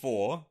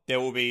 2024 there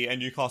will be a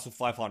Newcastle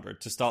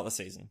 500 to start the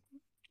season?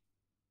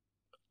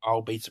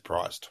 I'll be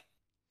surprised.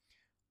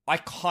 I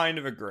kind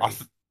of agree.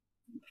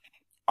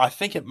 I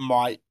think it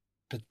might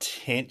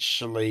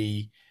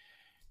potentially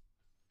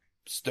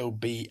still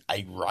be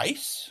a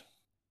race,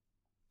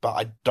 but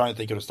I don't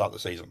think it'll start the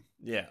season.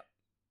 Yeah.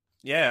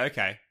 Yeah,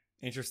 okay.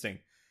 Interesting.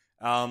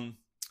 Because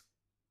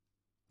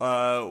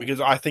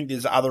I think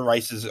there's other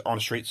races on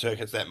street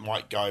circuits that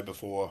might go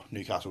before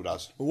Newcastle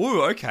does.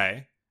 Ooh,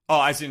 okay.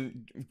 Oh, as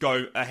in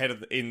go ahead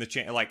of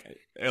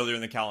earlier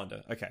in the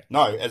calendar. Okay.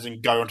 No, as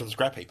in go onto the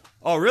scrap heap.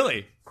 Oh,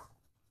 really?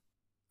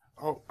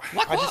 Oh,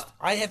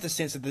 I have the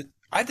sense that the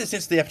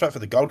appetite for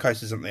the Gold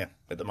Coast isn't there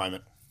at the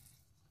moment.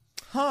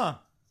 Huh.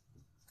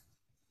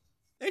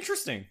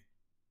 Interesting.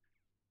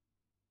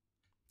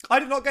 I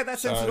did not get that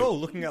sense at all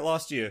looking at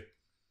last year.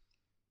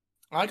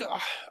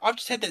 I've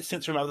just had that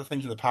sense from other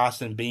things in the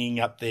past and being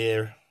up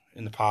there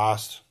in the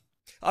past.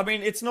 I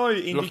mean, it's no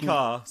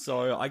IndyCar,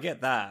 so I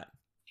get that.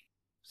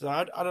 So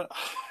I don't,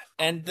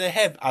 and they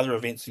have other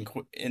events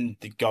in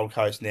the Gold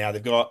Coast now.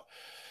 They've got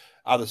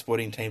other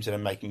sporting teams that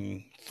are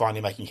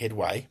finally making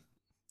headway.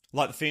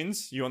 Like the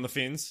Finns? You on the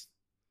Finns?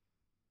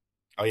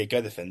 Oh yeah, go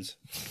the Finns.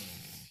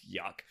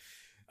 Yuck.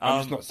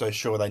 I'm just not so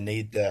sure they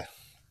need the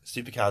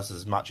supercars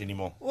as much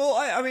anymore. Well,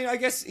 I mean, I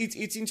guess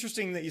it's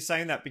interesting that you're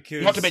saying that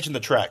because... Not to mention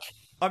the track.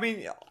 I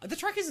mean, the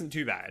track isn't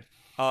too bad.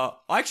 I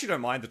actually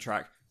don't mind the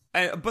track.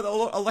 But a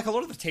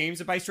lot of the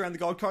teams are based around the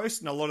Gold Coast,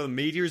 and a lot of the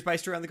media is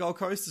based around the Gold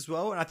Coast as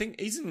well. And I think,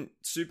 isn't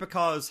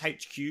Supercars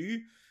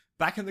HQ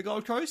back in the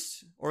Gold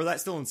Coast? Or are that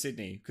still in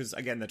Sydney? Because,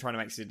 again, they're trying to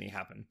make Sydney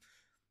happen.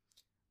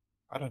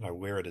 I don't know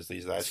where it is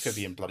these days. It could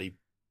be in bloody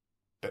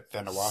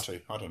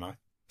Vanuatu. I don't know.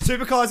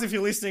 Supercars, if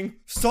you're listening,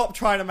 stop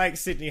trying to make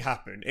Sydney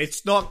happen.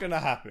 It's not going to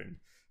happen.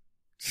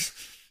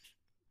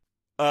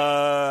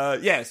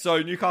 Yeah,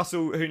 so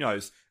Newcastle, who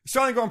knows?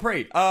 Australian Grand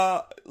Prix.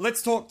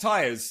 Let's talk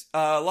tyres.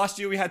 Last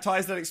year we had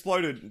tyres that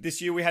exploded.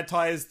 This year we had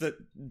tyres that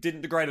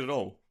didn't degrade at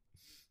all.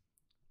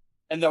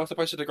 And they were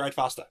supposed to degrade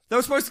faster. They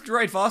were supposed to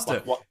degrade faster.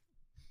 Like what?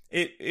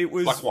 It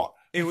was... Like what?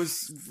 It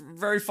was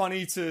very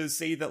funny to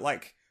see that,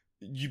 like,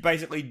 you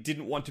basically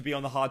didn't want to be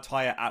on the hard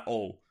tyre at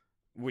all.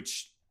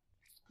 Which...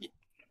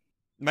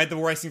 made the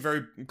racing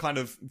very kind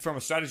of, from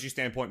a strategy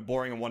standpoint,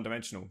 boring and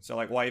one-dimensional. So,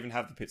 like, why even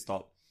have the pit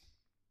stop?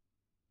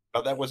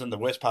 But that wasn't the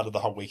worst part of the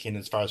whole weekend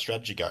as far as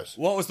strategy goes.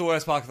 What was the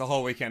worst part of the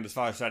whole weekend as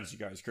far as strategy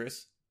goes,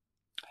 Chris?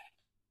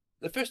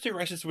 The first 2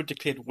 races were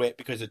declared wet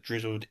because it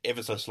drizzled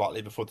ever so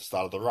slightly before the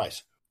start of the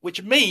race,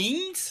 which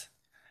means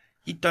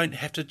you don't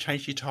have to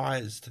change your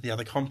tyres to the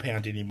other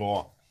compound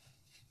anymore.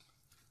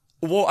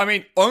 Well, I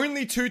mean,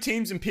 only 2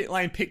 teams in pit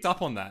lane picked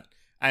up on that.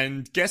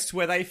 And guess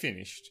where they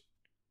finished?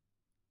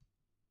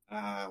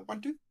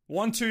 1, 2?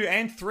 1, 2,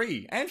 and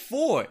 3. And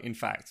 4, in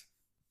fact.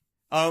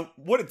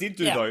 What it did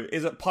do, though,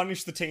 is it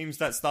punished the teams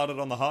that started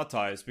on the hard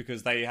tyres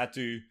because they had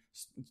to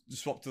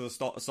swap to the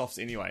softs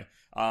anyway.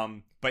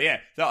 But yeah,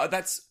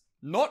 that's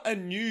not a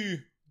new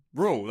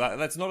rule.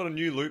 That's not a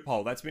new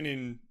loophole. That's been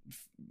in,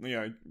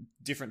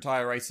 different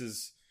tyre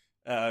races,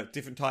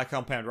 different tyre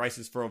compound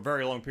races for a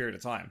very long period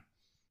of time.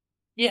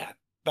 Yeah,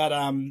 but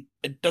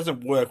it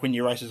doesn't work when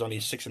your race is only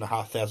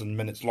 6,500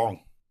 minutes long,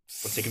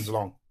 or seconds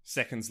long.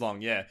 Seconds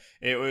long, yeah.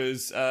 It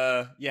was,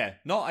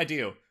 not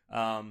ideal.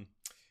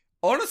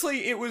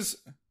 Honestly, it was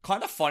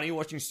kind of funny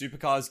watching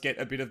supercars get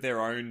a bit of their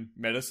own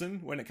medicine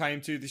when it came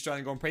to the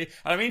Australian Grand Prix.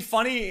 And I mean,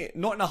 funny,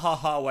 not in a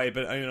ha-ha way,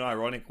 but in an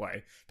ironic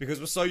way. Because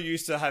we're so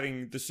used to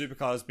having the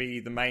supercars be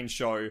the main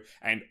show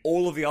and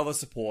all of the other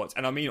supports,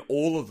 and I mean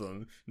all of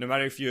them, no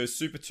matter if you're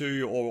Super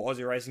 2 or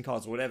Aussie Racing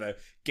Cars or whatever,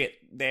 get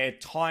their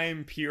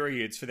time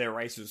periods for their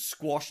races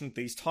squashed into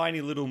these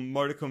tiny little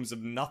modicums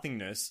of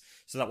nothingness,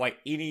 so that way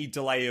any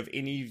delay of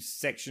any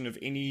section of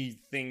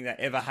anything that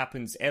ever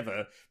happens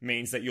ever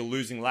means that you're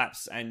losing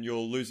laps and you're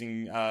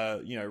losing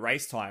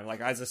race time.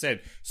 Like, as I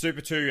said,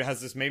 Super 2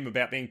 has this meme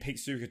about being peak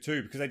Super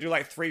 2 because they do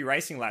like 3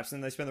 racing laps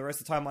and they spend the rest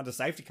of the time under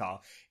safety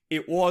car.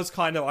 It was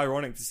kind of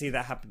ironic to see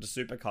that happen to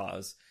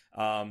supercars,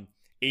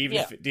 even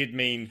if it did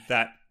mean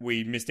that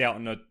we missed out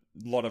on a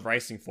lot of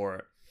racing for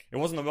it. It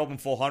wasn't the Melbourne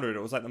 400,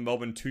 it was like the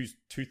Melbourne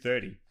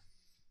 230.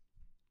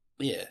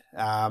 Yeah.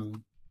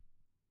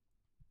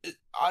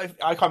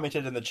 I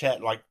commented in the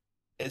chat, like,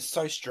 it's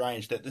so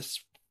strange that this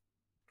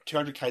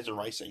 200Ks of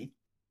racing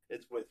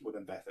is worth more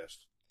than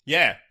Bathurst.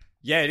 Yeah,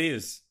 it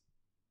is.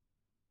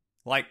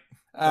 Like,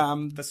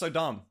 that's so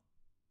dumb.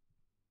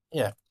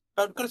 Yeah,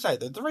 but I've got to say,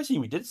 the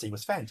racing we did see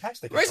was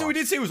fantastic. The racing we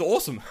did see was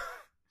awesome.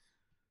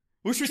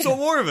 Wish we saw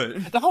more of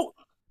it.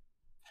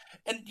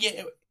 And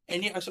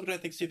yet I still don't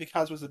think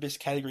supercars was the best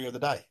category of the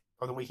day,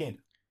 of the weekend.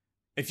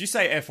 If you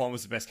say F1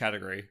 was the best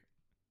category,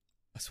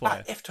 I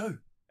swear. F2.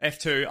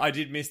 F2, I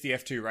did miss the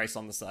F2 race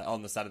on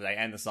the Saturday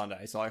and the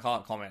Sunday, so I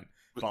can't comment.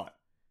 But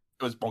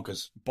it was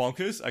bonkers.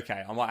 Bonkers?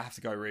 Okay, I might have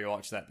to go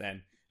rewatch that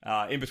then.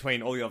 In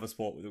between all the other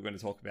sport we're going to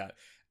talk about.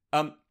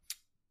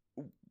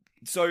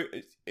 So,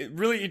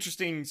 really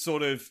interesting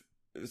sort of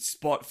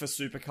spot for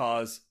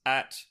supercars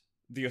at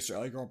the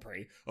Australian Grand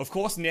Prix. Of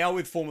course, now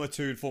with Formula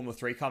 2 and Formula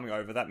 3 coming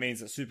over, that means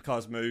that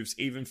supercars moves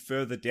even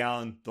further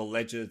down the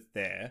ledger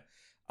there.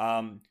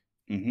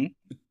 Mm-hmm.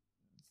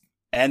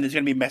 And there's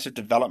going to be massive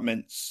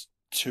developments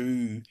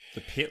to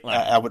the pit lane.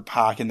 Albert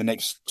Park in the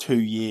next 2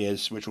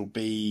 years, which will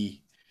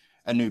be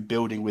a new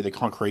building with a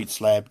concrete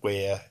slab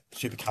where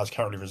supercars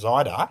currently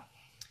reside are.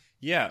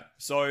 Yeah,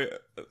 so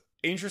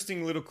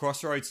interesting little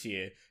crossroads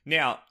here.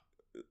 Now,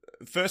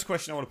 first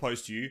question I want to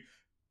pose to you,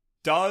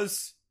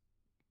 does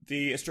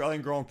the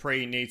Australian Grand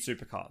Prix need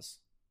supercars?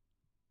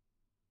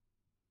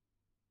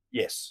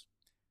 Yes.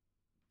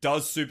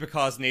 Does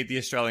supercars need the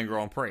Australian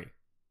Grand Prix?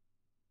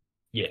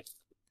 Yes.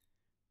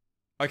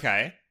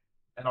 Okay.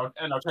 And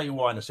I'll tell you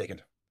why in a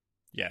second.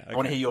 Yeah. Okay. I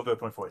want to hear your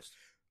viewpoint first.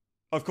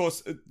 Of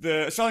course,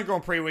 the Australian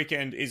Grand Prix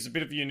weekend is a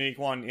bit of a unique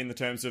one in the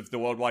terms of the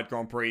worldwide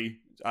Grand Prix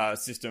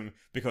system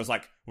because,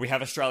 like, we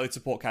have Australian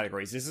support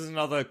categories. This is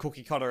another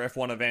cookie-cutter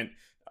F1 event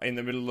in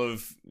the middle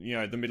of,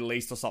 the Middle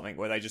East or something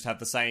where they just have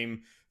the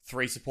same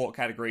 3 support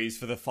categories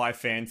for the 5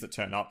 fans that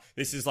turn up.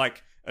 This is,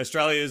 like,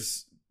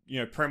 Australia's,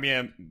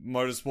 premier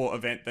motorsport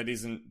event that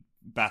isn't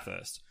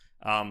Bathurst.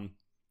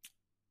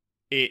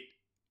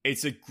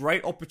 It's a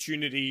great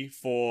opportunity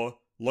for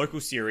local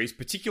series,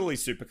 particularly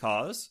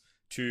supercars,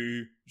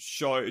 to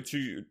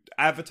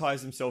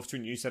advertise themselves to a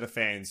new set of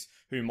fans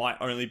who might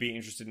only be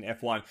interested in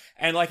F1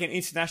 and like an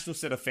international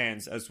set of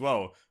fans as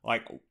well.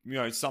 Like,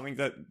 something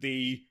that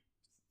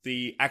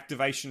the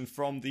activation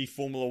from the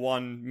Formula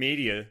 1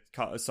 media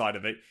side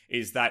of it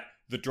is that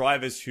the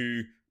drivers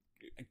who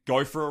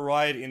go for a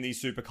ride in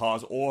these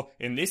supercars, or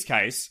in this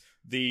case,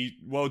 the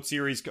World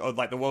Series,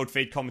 like the World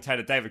Feed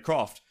commentator David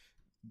Croft,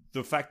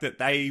 the fact that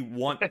they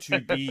want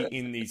to be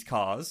in these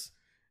cars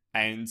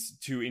and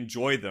to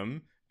enjoy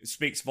them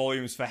speaks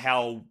volumes for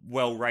how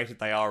well rated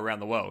they are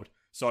around the world.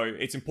 So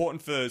it's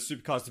important for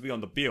supercars to be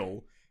on the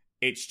bill.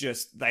 It's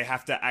just they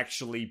have to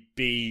actually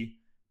be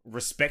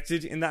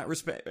respected in that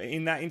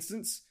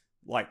instance.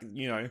 Like,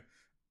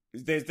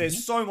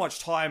 there's so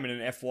much time in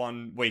an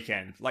F1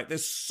 weekend. Like,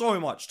 there's so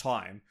much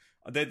time.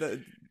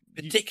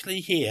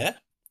 Particularly here,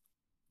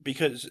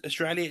 because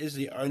Australia is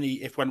the only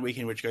F1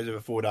 weekend which goes over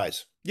 4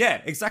 days.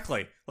 Yeah,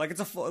 exactly. Like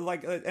it's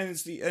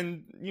this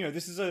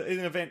is an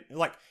event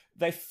like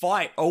they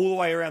fight all the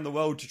way around the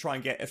world to try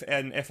and get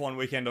an F1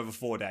 weekend over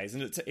 4 days,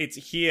 and it's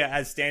here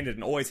as standard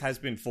and always has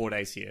been 4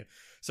 days here.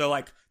 So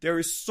like there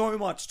is so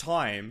much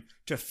time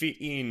to fit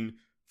in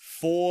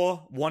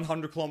 4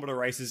 100-kilometer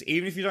races,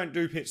 even if you don't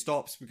do pit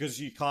stops because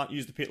you can't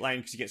use the pit lane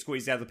because you get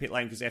squeezed out of the pit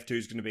lane because F2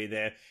 is going to be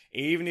there.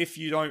 Even if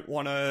you don't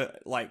want to,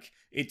 like,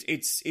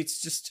 it's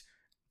just,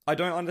 I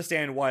don't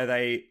understand why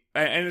they,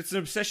 and it's an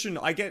obsession,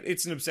 I get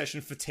it's an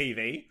obsession for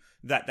TV,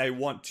 that they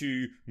want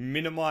to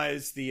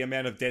minimize the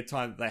amount of dead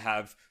time that they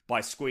have by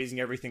squeezing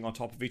everything on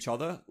top of each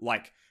other.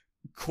 Like,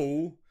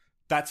 cool,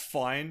 that's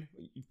fine.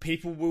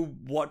 People will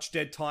watch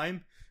dead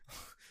time.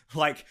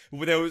 Like,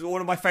 there was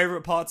one of my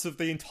favorite parts of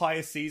the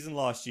entire season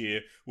last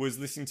year was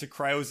listening to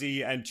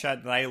Crailsy and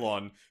Chad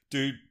Nalon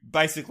do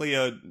basically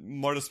a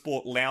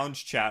motorsport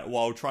lounge chat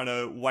while trying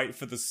to wait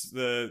for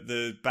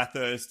the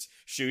Bathurst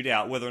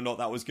shootout, whether or not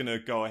that was going to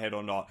go ahead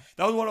or not.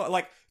 That was one of,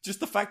 like, just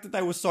the fact that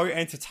they were so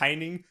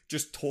entertaining,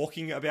 just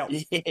talking about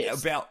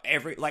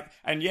every, like,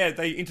 and yeah,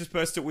 they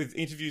interspersed it with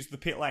interviews with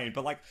the pit lane,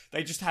 but like,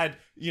 they just had,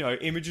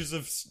 images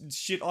of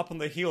shit up on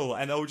the hill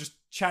and they were just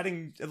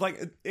chatting. Like,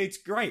 it's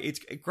great. It's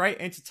great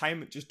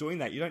entertainment just doing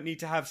that. You don't need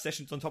to have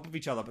sessions on top of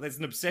each other, but there's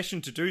an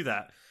obsession to do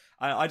that.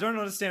 I don't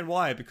understand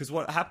why, because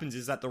what happens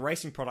is that the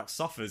racing product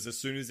suffers as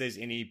soon as there's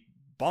any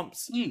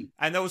bumps.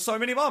 And there were so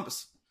many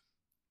bumps.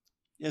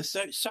 Yeah,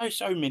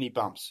 so many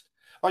bumps.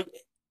 Like,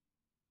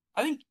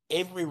 I think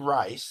every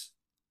race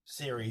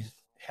series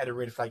had a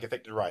red flag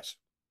affected race.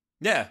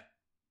 Yeah.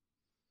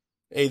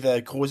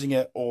 Either causing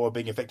it or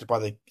being affected by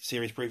the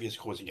series previous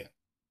causing it.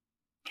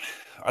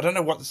 I don't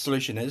know what the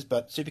solution is,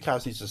 but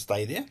Supercars needs to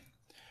stay there.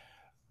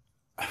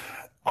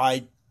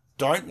 I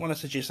don't want to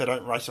suggest they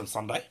don't race on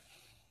Sunday.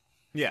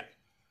 Yeah.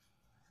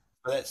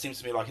 But that seems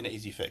to me like an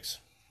easy fix.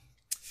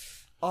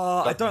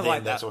 I don't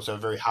like that. That's also a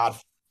very hard...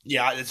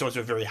 Yeah, it's also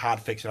a very hard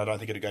fix, and I don't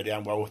think it'll go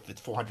down well with the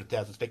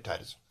 400,000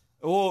 spectators.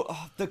 Well,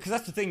 because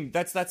that's the thing.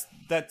 That's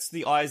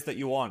the eyes that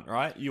you want,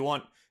 right? You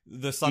want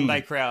the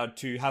Sunday crowd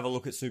to have a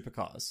look at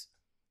supercars.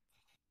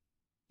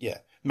 Yeah.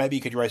 Maybe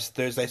you could race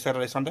Thursday,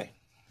 Saturday, Sunday?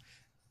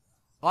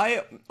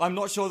 I'm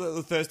not sure that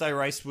the Thursday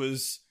race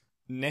was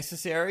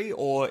necessary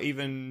or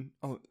even,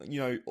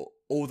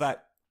 all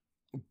that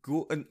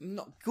good.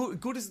 Not good.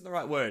 Good isn't the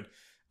right word.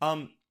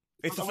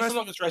 It's the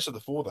longest race of the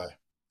 4, though?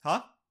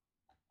 Huh?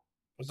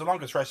 It was the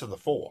longest race of the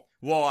 4.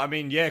 Well, I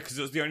mean, yeah, because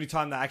it was the only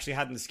time they actually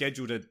had in the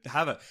schedule to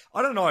have it.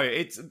 I don't know.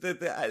 It's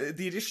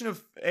the addition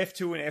of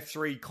F2 and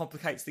F3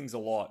 complicates things a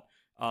lot.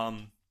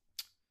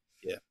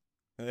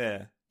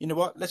 Yeah. You know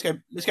what? Let's go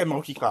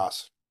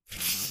multi-class.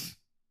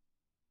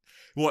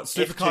 What,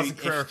 supercars and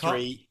Carrera Cup?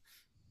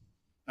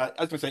 I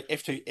was going to say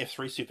F2,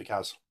 F3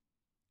 supercars.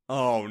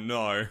 Oh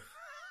no.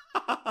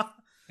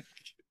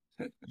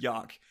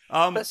 Yuck.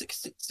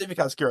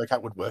 Supercars Carrera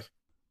Cup would work.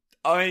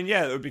 I mean,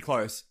 yeah, it would be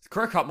close. The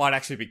Carrera Cup might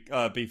actually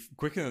be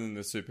quicker than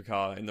the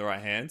supercar in the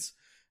right hands.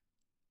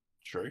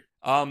 True.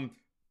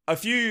 A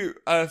few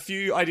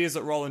ideas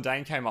that Roland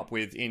Dane came up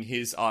with in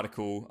his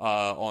article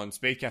on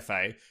Speed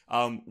Cafe.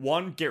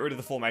 One, get rid of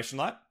the formation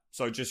lap,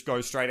 so just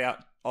go straight out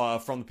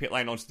from the pit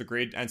lane onto the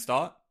grid and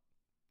start.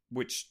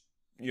 Which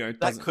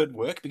that could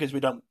work because we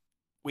don't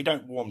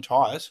warm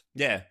tires.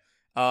 Yeah.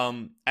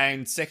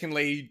 And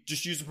secondly,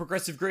 just use a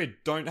progressive grid.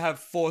 Don't have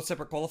 4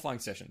 separate qualifying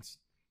sessions.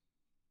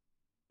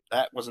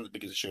 That wasn't the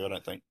biggest issue, I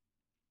don't think.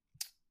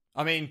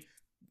 I mean,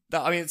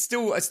 it's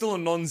still a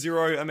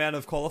non-zero amount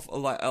of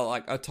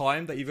like a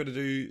time that you've got to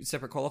do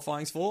separate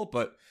qualifyings for,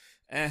 but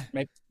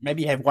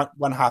maybe you have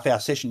one half-hour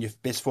session. Your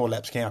best 4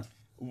 laps count.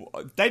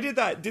 They did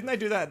that, didn't they?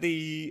 Do that at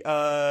the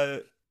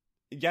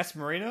Yas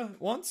Marina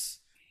once?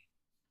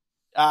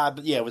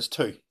 But yeah, it was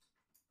 2.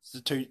 So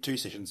two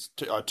sessions,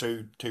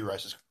 two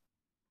races.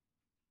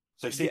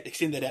 So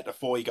extend that out to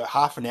 4. You got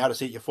half an hour to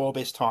set your 4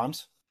 best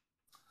times.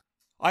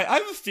 I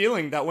have a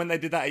feeling that when they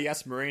did that at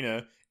Yas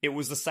Marina, it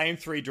was the same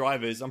 3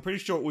 drivers. I'm pretty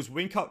sure it was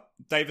Whincup,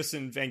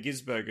 Davison, Van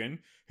Gisbergen,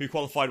 who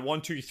qualified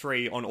 1, 2,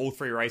 3 on all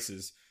 3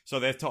 races. So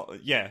they're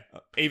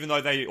even though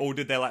they all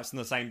did their laps in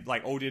the same,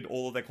 like all did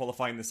all of their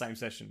qualifying in the same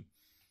session.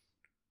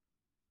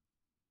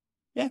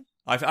 Yeah,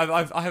 I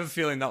have a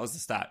feeling that was the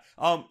stat.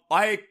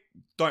 I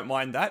don't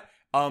mind that.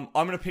 I'm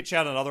going to pitch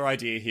out another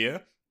idea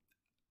here.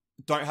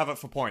 Don't have it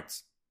for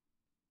points.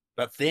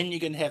 But then you're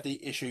going to have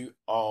the issue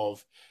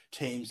of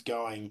teams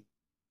going,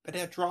 but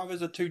our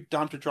drivers are too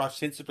dumb to drive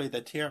sensibly.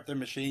 They tear up their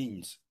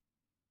machines.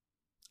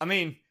 I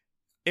mean,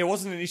 it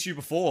wasn't an issue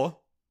before.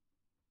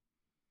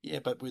 Yeah,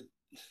 but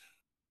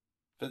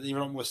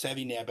everyone more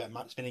savvy now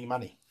about spending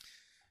money.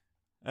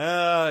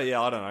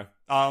 Yeah, I don't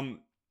know.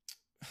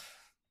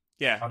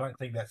 Yeah. I don't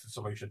think that's the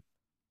solution.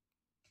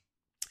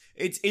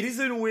 It is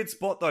in a weird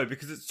spot though,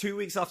 because it's 2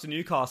 weeks after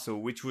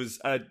Newcastle, which was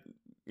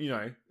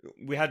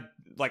we had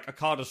like a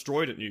car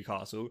destroyed at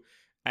Newcastle,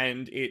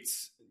 and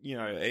it's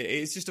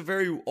just a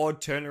very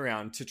odd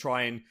turnaround to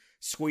try and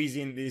squeeze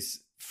in this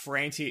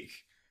frantic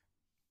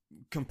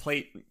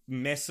complete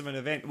mess of an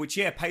event, which,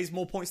 pays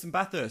more points than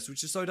Bathurst,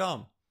 which is so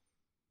dumb.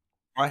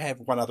 I have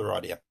one other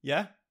idea.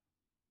 Yeah?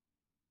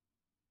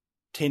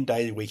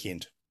 10-day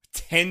weekend.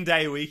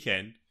 10-day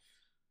weekend?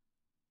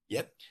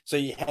 Yep. So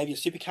you have your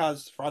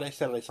supercars Friday,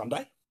 Saturday,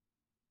 Sunday.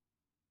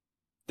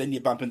 Then you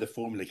bump into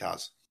Formula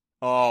cars.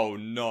 Oh,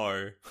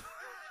 no.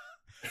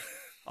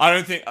 I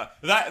don't think...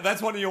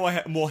 that's one of your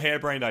more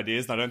harebrained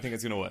ideas, and I don't think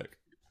it's going to work.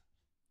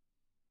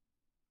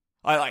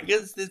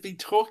 Because there's been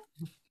talk...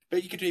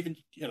 But you could even,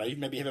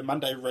 maybe have a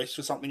Monday race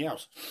for something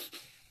else.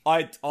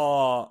 I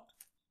don't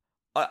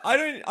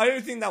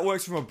think that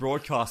works from a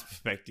broadcast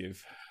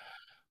perspective.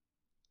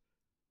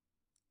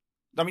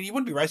 I mean, you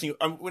wouldn't be racing.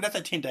 When I say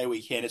 10-day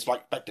weekend, it's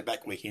like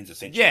back-to-back weekends,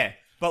 essentially. Yeah,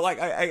 but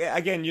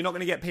again, you're not going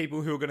to get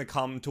people who are going to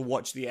come to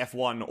watch the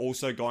F1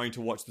 also going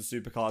to watch the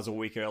supercars a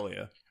week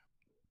earlier.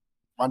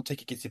 One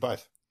ticket gets you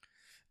both.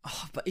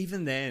 Oh, but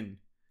even then,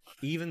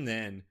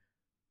 I'd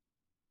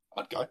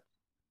go.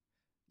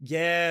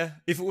 Yeah,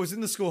 if it was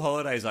in the school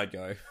holidays, I'd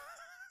go.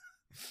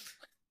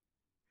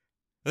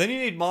 Then you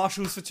need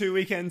marshals for 2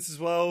 weekends as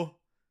well.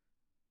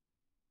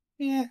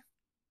 Yeah.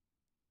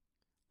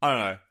 I don't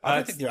know. I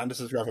don't think they're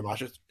under-subscribed for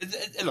marshals.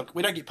 Look,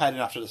 we don't get paid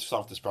enough to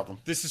solve this problem.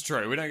 This is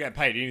true. We don't get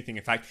paid anything,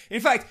 in fact.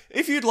 In fact,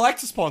 if you'd like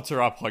to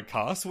sponsor our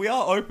podcast, we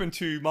are open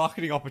to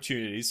marketing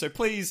opportunities. So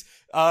please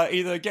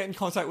either get in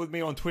contact with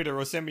me on Twitter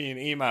or send me an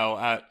email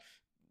at...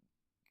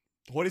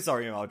 What is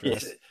our email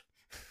address?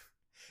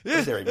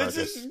 Yes.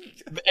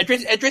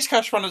 Address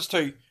correspondence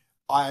to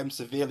I am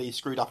severely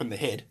screwed up in the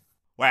head.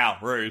 Wow,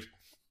 rude.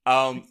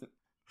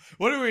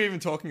 What are we even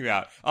talking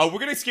about? We're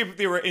going to skip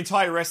the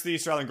entire rest of the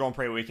Australian Grand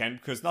Prix weekend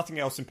because nothing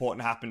else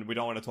important happened. We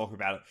don't want to talk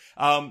about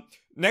it.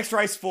 Next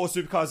race for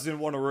Supercars is in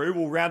Wanneroo.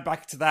 We'll round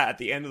back to that at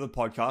the end of the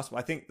podcast.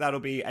 I think that'll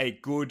be a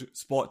good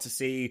spot to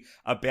see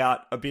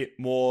about a bit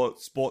more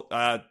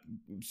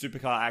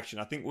supercar action.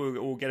 I think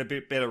we'll get a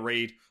bit better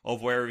read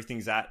of where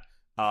everything's at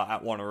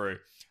Wanneroo.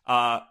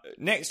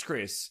 Next,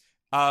 Chris,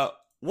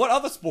 what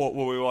other sport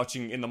were we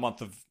watching in the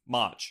month of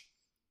March?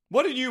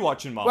 What did you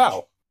watch in March?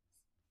 Well,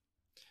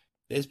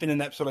 there's been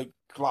an absolute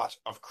glut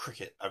of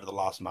cricket over the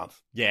last month.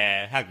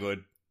 Yeah, how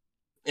good.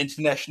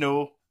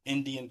 International,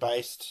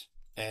 Indian-based,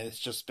 and it's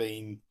just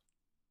been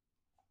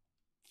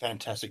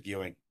fantastic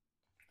viewing.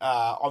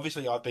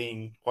 Obviously, I've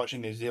been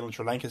watching the New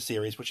Zealand-Sri Lanka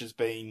series, which has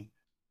been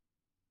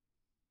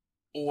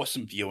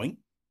awesome viewing,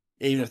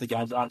 even if the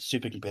games aren't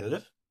super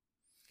competitive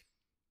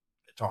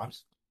at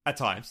times. The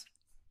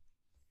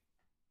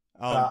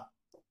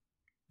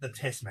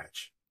test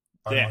match.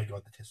 Oh my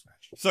god, the test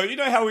match. So you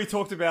know how we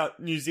talked about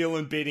New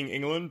Zealand beating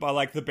England by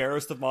like the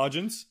barest of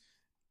margins?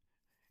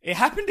 It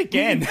happened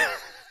again.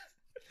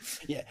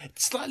 Yeah,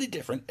 it's slightly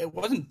different. It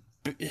wasn't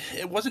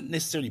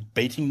necessarily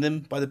beating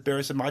them by the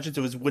barest of margins.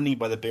 It was winning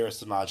by the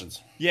barest of margins.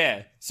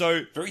 Yeah,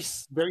 so very,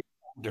 very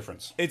small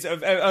difference. It's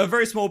a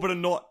very small but a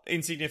not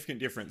insignificant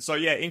difference. So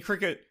yeah, in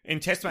cricket,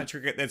 in test match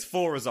cricket, there's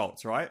 4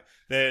 results, right?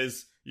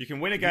 You can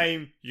win a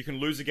game, you can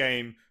lose a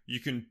game, you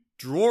can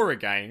draw a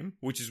game,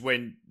 which is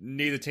when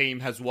neither team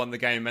has won the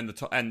game and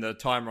the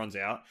time runs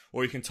out,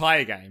 or you can tie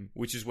a game,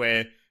 which is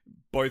where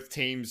both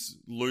teams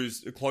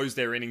close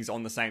their innings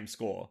on the same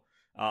score.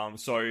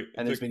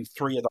 There's been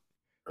 3 of those.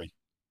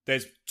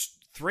 There's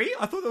 3?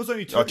 I thought there was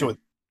only 2.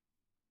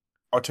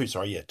 Two.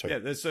 Sorry, yeah, 2. Yeah,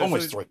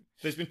 almost 3.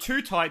 There's been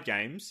 2 tied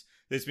games.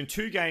 There's been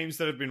 2 games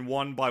that have been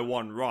won by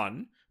 1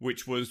 run,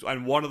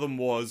 and one of them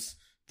was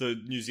the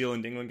New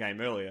Zealand-England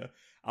game earlier.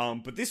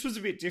 But this was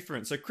a bit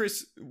different. So,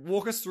 Chris,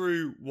 walk us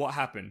through what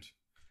happened.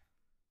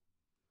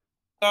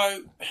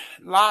 So,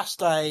 last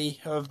day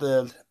of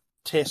the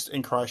test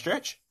in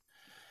Christchurch,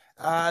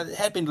 there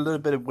had been a little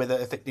bit of weather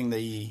affecting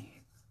the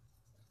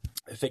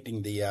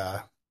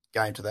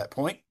game to that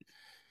point.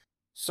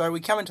 So we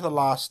come into the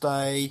last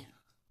day.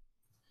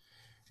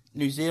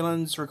 New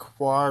Zealand's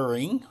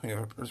requiring...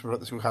 Let's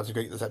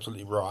get this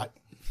absolutely right.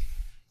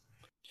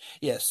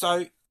 Yeah,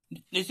 so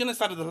New Zealand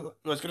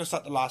was going to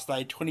start the last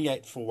day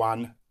 28 for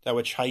 1. They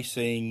were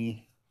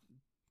chasing...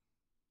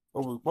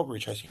 What were we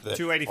chasing for that?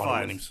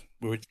 285.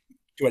 We were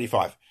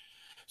 285.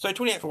 So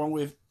 28 for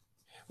 1.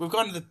 We've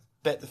gone to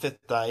the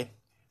 5th day.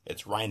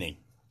 It's raining.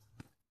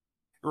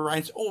 It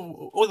rains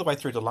all the way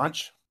through to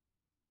lunch.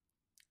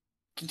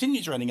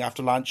 Continues raining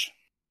after lunch.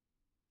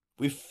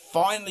 We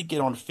finally get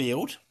on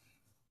field.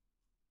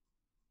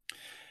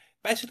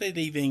 Basically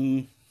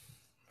leaving,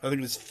 I think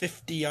it was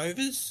 50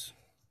 overs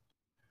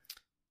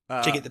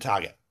to get the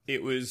target.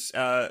 It was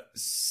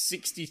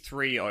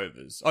 63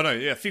 overs. Oh no,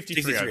 yeah,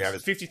 53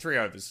 overs. 53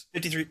 overs.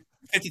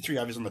 53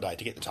 overs on the day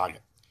to get the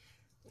target.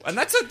 And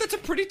that's a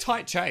pretty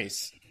tight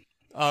chase.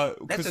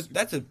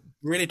 That's a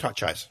really tight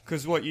chase.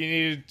 Because you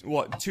needed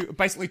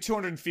basically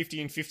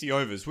 250 and 50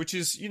 overs, which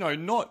is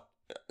not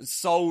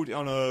sold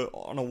on a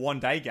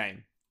 1-day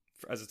game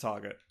as a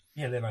target.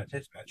 Yeah, they're not a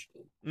test match.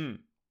 Mm.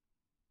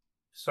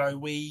 So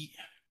we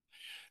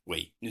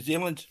New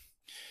Zealand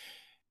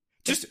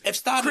have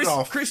started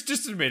off. Chris,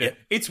 just admit it.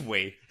 It's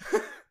we.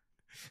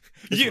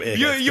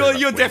 You're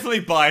you're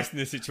definitely biased in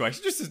this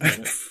situation. Just admit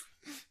it.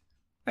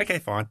 Okay,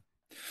 fine.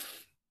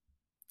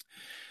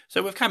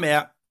 So we've come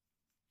out,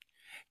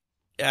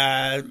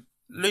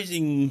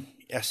 losing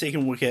our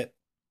second wicket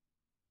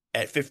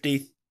at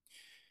 50th.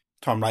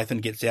 Tom Latham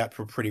gets out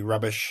for a pretty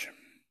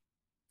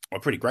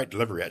great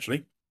delivery,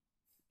 actually.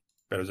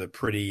 But it was a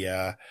pretty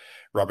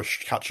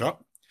rubbish cut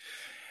shot.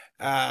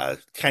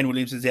 Kane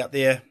Williams is out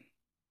there.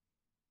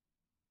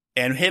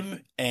 And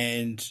him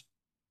and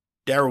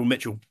Daryl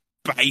Mitchell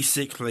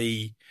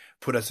basically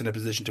put us in a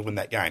position to win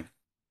that game.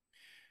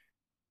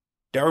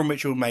 Daryl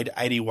Mitchell made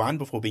 81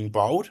 before being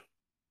bowled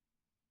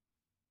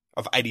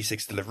of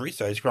 86 deliveries,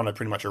 so he's run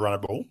pretty much a runner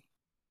ball.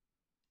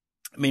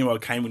 Meanwhile,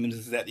 Kane Williams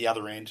is at the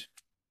other end,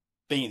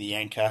 being the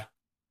anchor,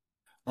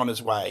 on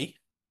his way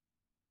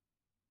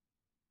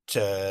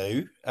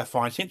to a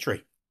fine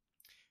century.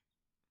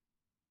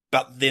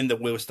 But then the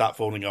wheels start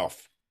falling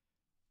off.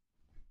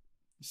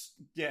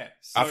 Yeah.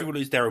 After we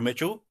lose Daryl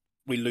Mitchell,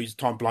 we lose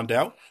Tom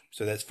Blundell.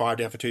 So that's 5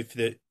 down for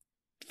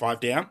 5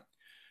 down.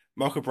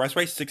 Michael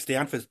Braceway, 6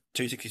 down for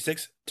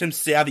 266. Tim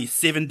Southey,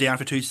 7 down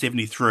for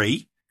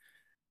 273.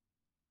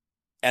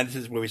 And this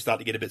is where we start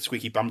to get a bit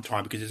squeaky bum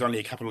time because there's only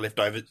a couple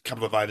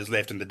of overs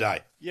left in the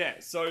day. Yeah,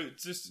 so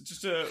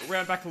just to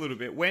round back a little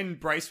bit, when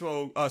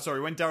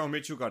Daryl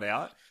Mitchell got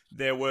out,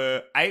 there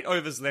were 8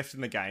 overs left in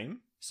the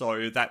game.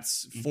 So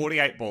that's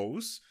 48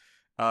 balls.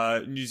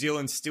 New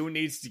Zealand still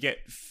needs to get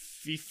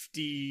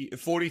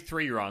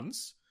 43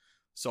 runs.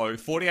 So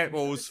 48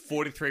 balls,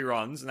 43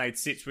 runs, and they had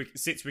 6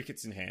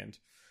 wickets in hand.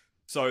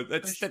 So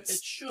that's it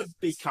should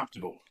be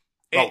comfortable.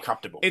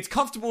 Comfortable. It's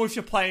comfortable if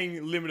you're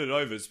playing limited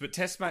overs, but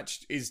Test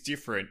match is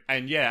different.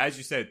 And yeah, as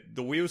you said,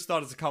 the wheels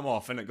started to come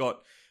off, and it got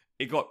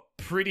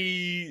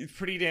pretty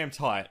damn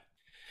tight.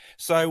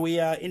 So we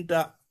end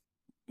up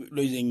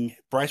losing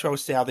Bracewell,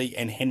 Southey,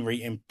 and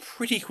Henry in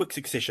pretty quick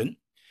succession.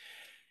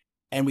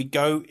 And we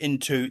go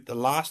into the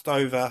last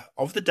over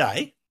of the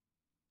day,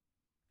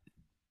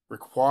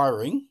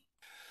 requiring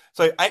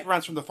 8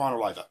 runs from the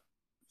final over.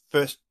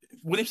 First,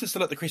 Williamson's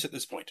still at the crease at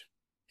this point.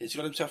 He's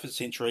got himself a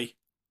century.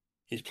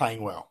 He's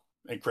playing well,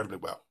 incredibly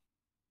well.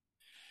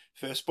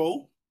 First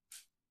ball,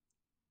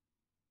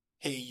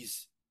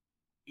 he's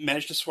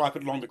managed to swipe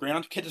it along the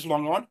ground. Kid is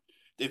long on.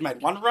 They've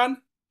made 1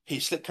 run.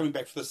 He's slipped coming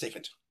back for the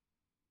second.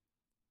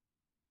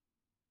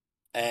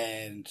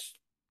 And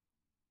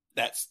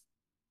that's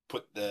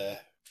put the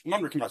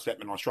non-recognised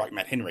batsman on strike,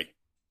 Matt Henry.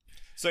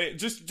 So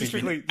just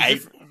quickly,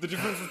 the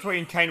difference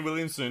between Kane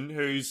Williamson,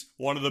 who's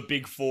one of the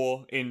big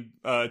 4 in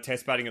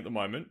Test batting at the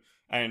moment,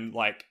 and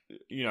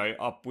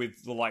up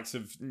with the likes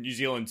of New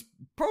Zealand's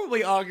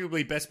probably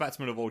arguably best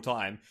batsman of all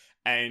time,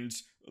 and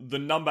the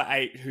number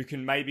 8 who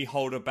can maybe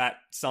hold a bat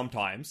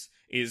sometimes,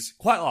 is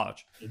quite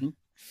large. Mm-hmm.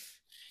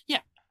 Yeah.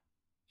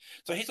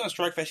 So he's on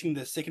strike facing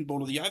the second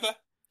ball of the over,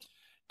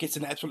 gets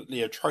an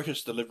absolutely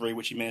atrocious delivery,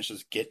 which he manages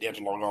to get down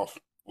to long off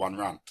 1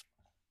 run.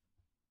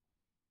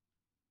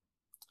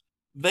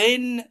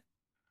 Then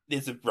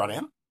there's a run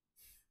out.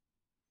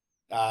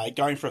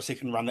 Going for a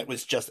second run that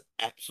was just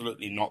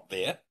absolutely not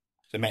there.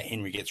 So Matt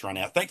Henry gets run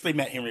out. Thankfully,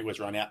 Matt Henry was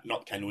run out,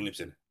 not Kane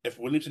Williamson. If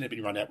Williamson had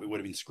been run out, we would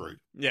have been screwed.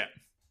 Yeah.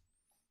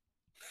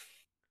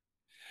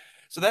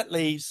 So that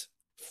leaves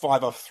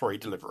 5 of 3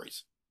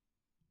 deliveries.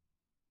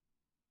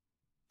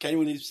 Kane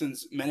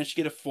Williamson's managed to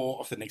get a 4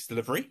 off the next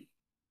delivery.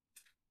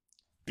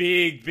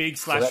 Big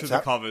slash through the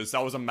covers.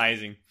 That was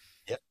amazing.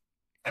 Yep.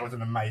 That was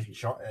an amazing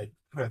shot. A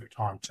perfect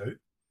time too.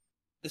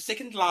 The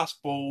second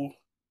last ball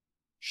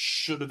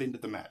should have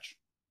ended the match.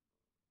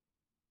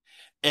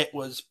 It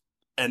was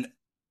an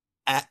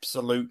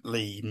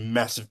absolutely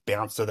massive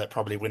bouncer that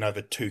probably went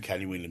over 2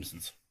 Kane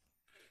Williamsons.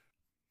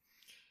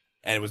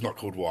 And it was not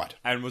called wide.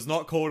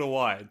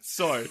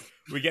 So,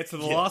 we get to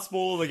the last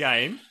ball of the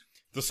game.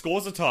 The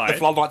scores are tied. The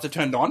floodlights have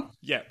turned on.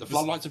 Yeah. The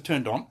floodlights have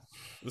turned on.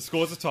 The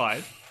scores are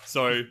tied.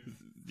 So,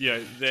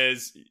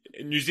 there's...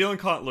 New Zealand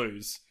can't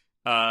lose.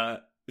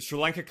 Sri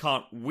Lanka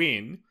can't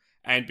win.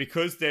 And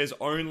because there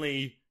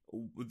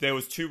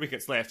was 2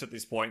 wickets left at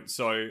this point,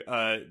 so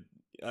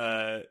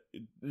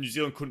New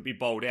Zealand couldn't be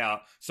bowled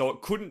out, so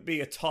it couldn't be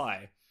a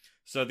tie.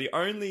 So the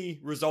only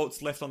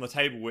results left on the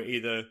table were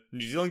either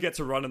New Zealand gets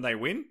a run and they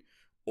win,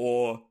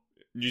 or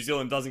New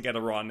Zealand doesn't get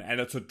a run and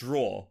it's a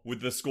draw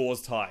with the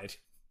scores tied.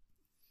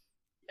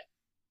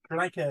 Sri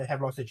Lanka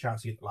have lost their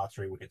chance to get the last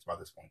 3 wickets by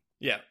this point.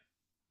 Yeah.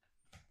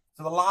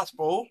 So the last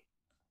ball,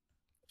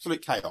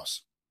 absolute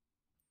chaos.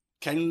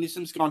 Kane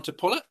Williamson's gone to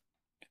pull it.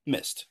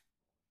 Missed.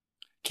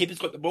 Keeper's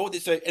got the ball,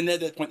 and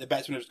at that point the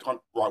batsman has gone,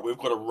 right, we've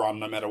got to run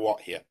no matter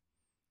what here.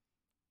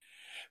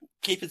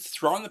 Keeper's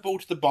throwing the ball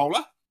to the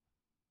bowler,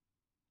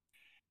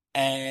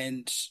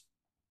 and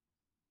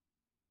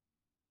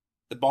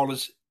the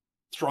bowler's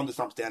throwing the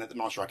stumps down at the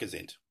non-striker's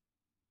end.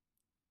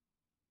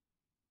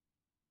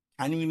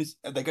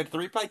 They go to the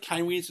replay,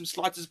 Kane Williamson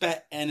slides his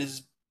bat and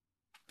is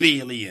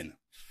barely in.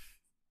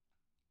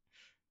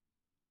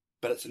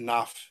 But it's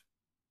enough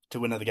to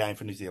win the game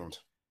for New Zealand.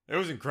 It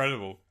was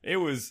incredible. It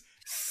was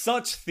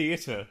such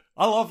theatre.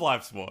 I love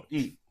live sport.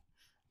 Mm.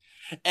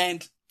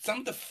 And some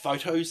of the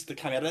photos that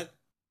come out of it,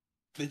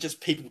 they're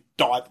just people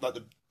dive, like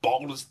the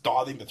bowler's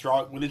diving, the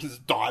thrower, Williamson's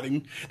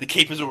diving, the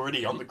keeper's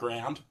already on the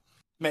ground.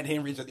 Matt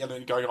Henry's at the other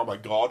end going, "Oh my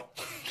god,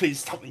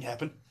 please something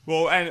happen."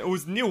 Well, and it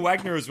was Neil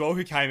Wagner as well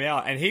who came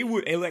out, and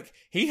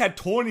he had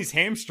torn his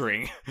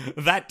hamstring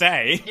that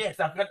day. Yes,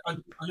 I'm going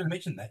to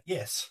mention that.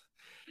 Yes,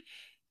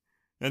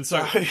 and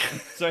so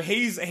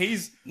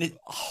he's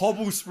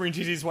hobble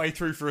sprinted his way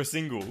through for a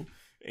single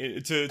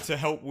to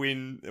help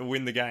win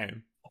the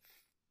game.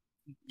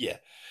 Yeah,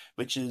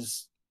 which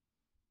is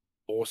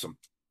awesome.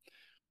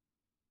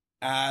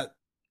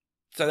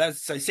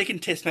 So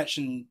second test match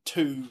in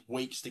 2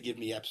 weeks to give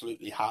me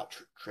absolutely heart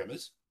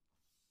tremors.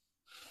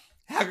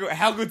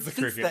 How good's the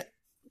cricket?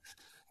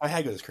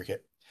 How good is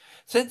cricket?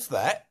 Since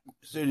that,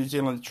 so New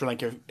Zealand and Sri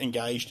Lanka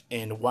engaged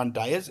in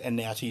one-dayers and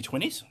now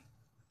T20s.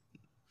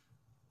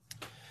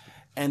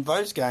 And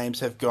those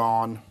games have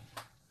gone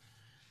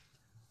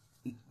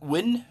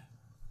win,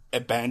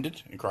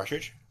 abandoned in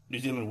Christchurch. New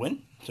Zealand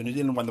win. So New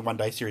Zealand won the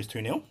one-day series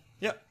 2-0.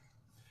 Yep.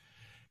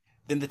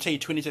 Then the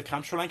T20s have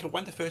come. Sri Lanka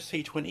won the first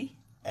T20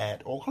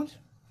 at Auckland.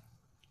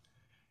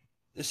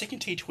 The second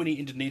T20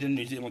 in Dunedin,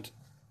 New Zealand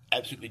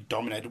absolutely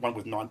dominated,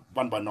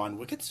 won by 9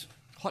 wickets.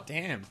 Hot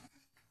damn.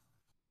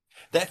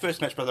 That first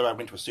match, by the way,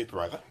 went to a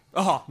super over.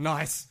 Oh,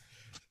 nice.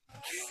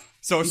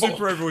 So a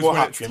super over was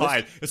when it's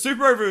tied. A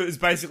super over is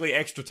basically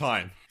extra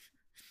time.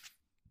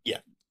 Yeah.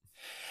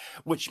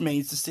 Which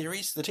means the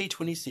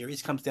T20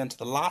 series comes down to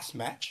the last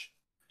match,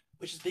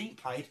 which is being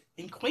played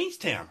in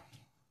Queenstown.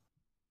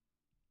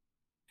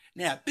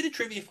 Now, bit of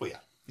trivia for you.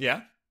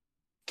 Yeah?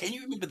 Can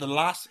you remember the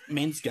last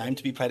men's game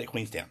to be played at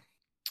Queenstown?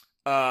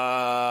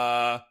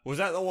 Was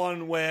that the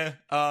one where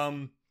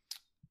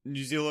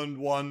New Zealand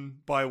won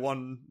by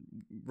 1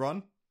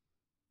 run?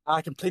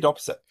 Complete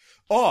opposite.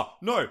 Oh,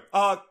 no.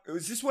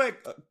 Was this where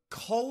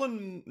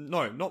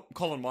not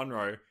Colin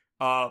Munro.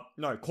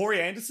 No,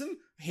 Corey Anderson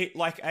hit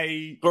like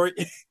a...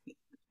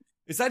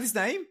 Is that his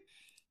name?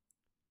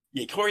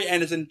 Yeah, Corey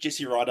Anderson,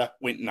 Jesse Ryder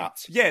went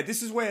nuts. Yeah,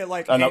 this is where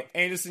like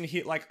Anderson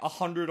hit like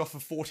 100 off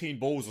of 14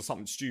 balls or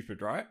something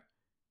stupid, right?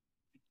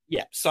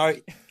 Yeah, so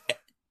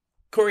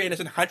Corey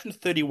Anderson,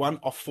 131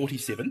 off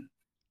 47.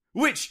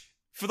 Which,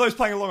 for those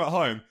playing along at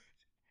home,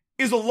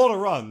 is a lot of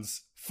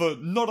runs for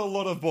not a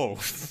lot of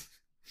balls.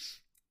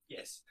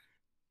 Yes.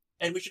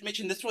 And we should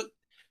mention this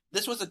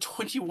was a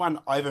 21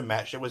 over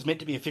match. It was meant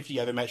to be a 50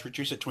 over match,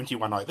 reduced to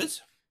 21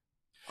 overs.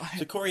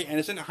 So Corey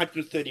Anderson,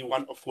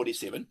 131 off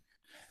 47.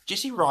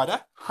 Jesse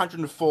Ryder,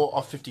 104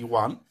 off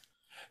 51.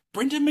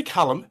 Brendan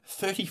McCullum,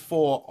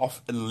 34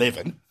 off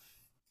 11.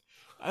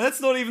 And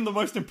that's not even the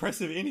most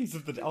impressive innings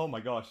of the... Oh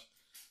my gosh.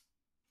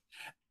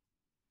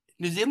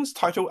 New Zealand's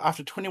total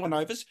after 21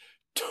 overs,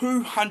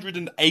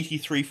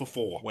 283 for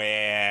 4.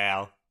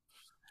 Wow.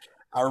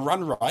 A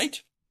run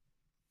rate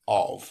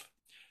of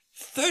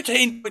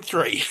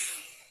 13.3.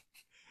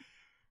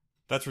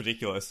 That's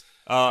ridiculous.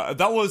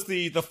 That was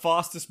the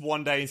fastest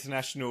one-day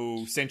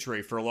international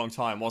century for a long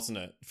time, wasn't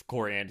it, for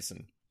Corey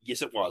Anderson?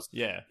 Yes, it was.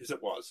 Yeah. Yes,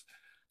 it was.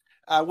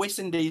 West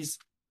Indies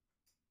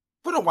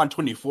put on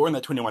 124 in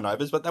their 21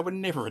 overs, but they were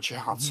never a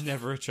chance.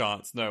 Never a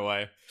chance. No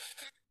way.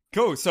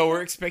 Cool. So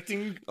we're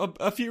expecting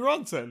a few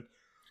runs then.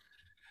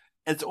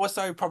 It's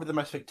also probably the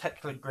most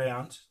spectacular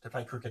ground to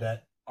play cricket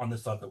at on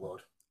this side of the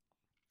world.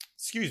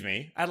 Excuse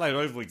me. Adelaide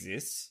Oval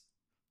exists.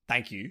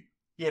 Thank you.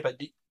 Yeah, but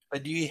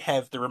do you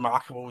have the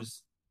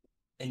Remarkables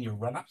in your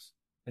run-ups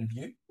in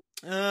view?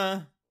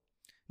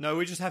 No,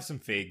 we just have some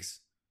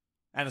figs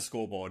and a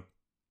scoreboard.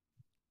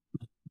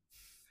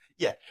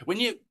 Yeah, when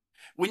you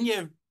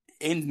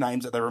end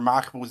names are the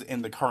Remarkables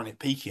and the Coronet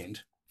Peak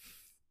end.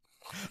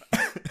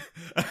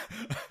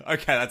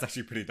 Okay, that's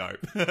actually pretty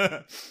dope.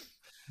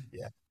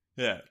 Yeah.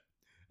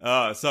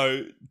 Yeah.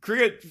 So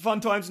cricket,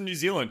 fun times in New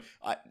Zealand.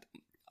 I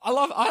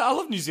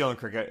love New Zealand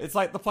cricket. It's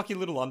like the plucky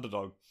little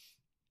underdog.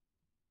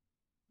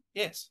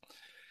 Yes.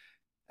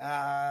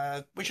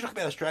 We should talk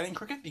about Australian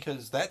cricket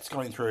because that's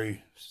going through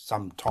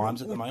some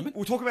times at the moment.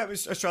 We'll talk about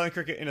Australian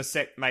cricket in a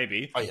sec,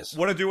 maybe. Oh, yes.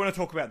 What I do want to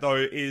talk about, though,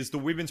 is the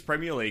Women's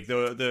Premier League,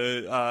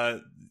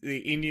 the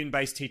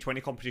Indian-based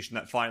T20 competition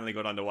that finally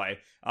got underway.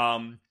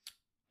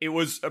 It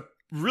was a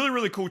really,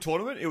 really cool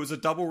tournament. It was a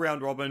double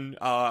round robin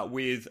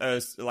with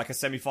a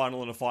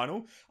semi-final and a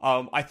final.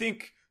 I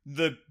think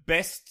the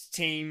best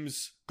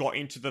teams got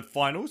into the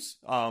finals,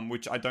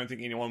 which I don't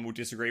think anyone will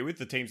disagree with.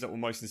 The teams that were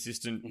most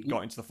consistent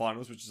got into the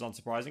finals, which is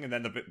unsurprising. And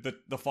then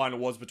the final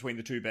was between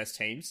the two best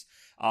teams.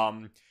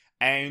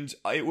 And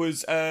it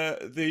was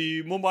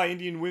the Mumbai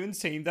Indian women's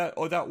team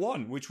that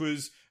won, which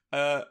was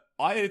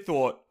I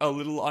thought a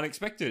little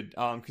unexpected,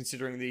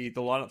 considering the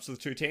lineups of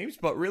the two teams.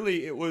 But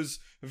really, it was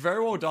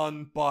very well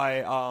done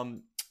by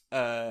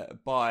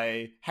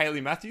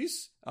Hayley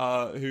Matthews,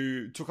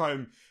 who took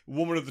home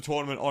Woman of the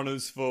Tournament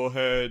honours for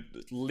her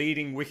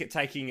leading wicket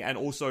taking, and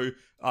also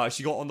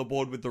she got on the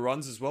board with the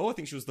runs as well. I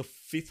think she was the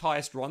 5th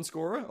highest run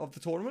scorer of the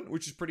tournament,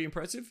 which is pretty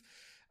impressive.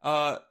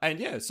 And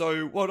yeah,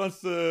 so well done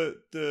to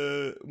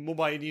the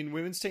Mumbai Indian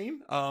women's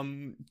team.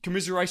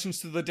 Commiserations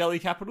to the Delhi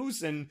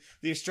Capitals and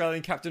the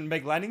Australian captain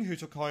Meg Lanning, who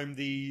took home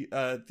the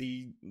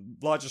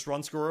largest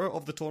run scorer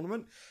of the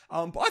tournament.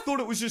 But I thought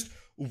it was just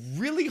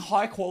really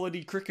high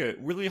quality cricket,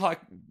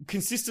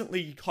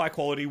 consistently high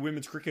quality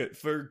women's cricket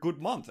for a good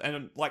month.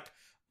 And like,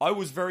 I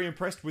was very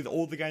impressed with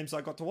all the games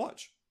I got to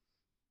watch.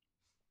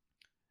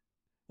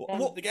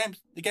 The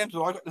games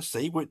that I got to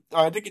see,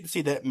 I didn't get to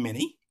see that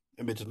many,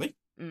 admittedly.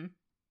 Mm.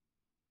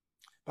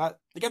 But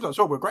the games I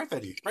saw were great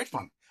value, great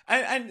fun.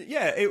 And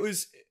yeah, it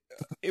was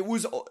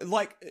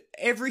like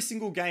every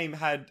single game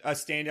had a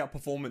standout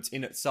performance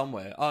in it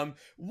somewhere.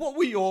 What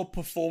were your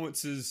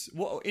performances?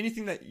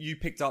 Anything that you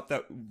picked up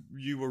that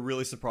you were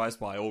really surprised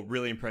by or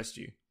really impressed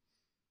you?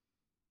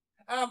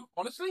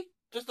 Honestly,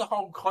 just the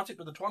whole concept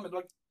of the tournament,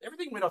 like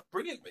everything went off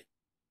brilliantly.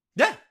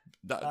 Yeah.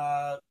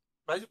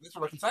 Basically, that's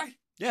what I can say.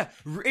 Yeah,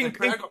 the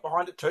crowd got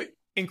behind it too.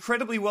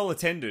 Incredibly well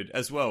attended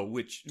as well,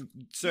 which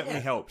certainly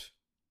helped.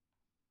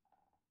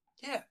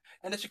 Yeah,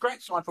 and it's a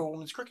great sign for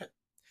women's cricket.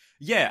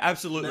 Yeah,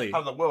 absolutely. In that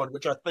part of the world,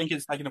 which I think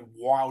has taken a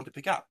while to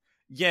pick up.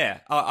 Yeah,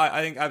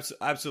 I think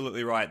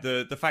absolutely right.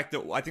 The fact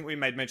that I think we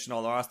made mention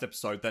on the last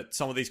episode that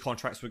some of these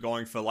contracts were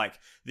going for like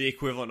the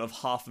equivalent of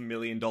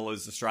 $500,000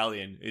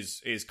 Australian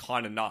is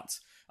kind of nuts.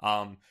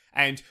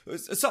 And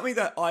something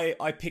that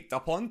I picked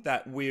up on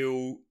that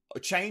will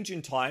change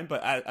in time,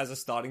 but as a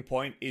starting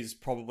point is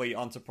probably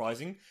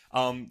unsurprising.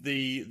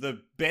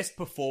 The best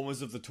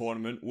performers of the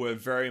tournament were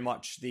very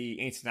much the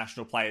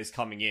international players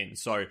coming in.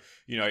 So,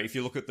 you know, if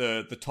you look at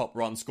the top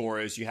run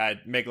scorers, you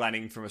had Meg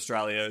Lanning from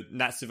Australia,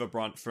 Nat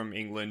Sivabrunt from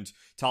England,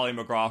 Talia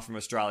McGrath from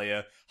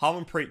Australia,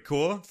 Harmanpreet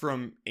Kaur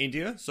from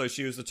India. So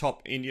she was the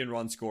top Indian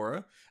run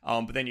scorer.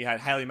 But then you had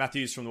Hayley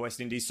Matthews from the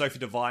West Indies, Sophie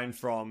Devine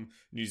from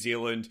New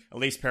Zealand,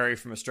 Elise Perry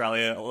from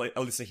Australia,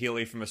 Alyssa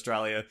Healy from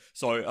Australia.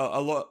 So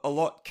a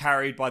lot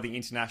carried by the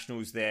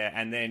internationals there.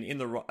 And then in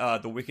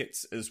the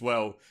wickets as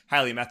well,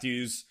 Hayley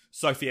Matthews,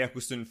 Sophie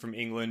Eccleston from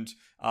England,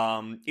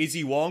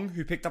 Izzy Wong,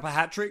 who picked up a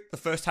hat-trick, the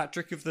first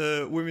hat-trick of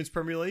the Women's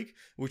Premier League,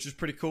 which is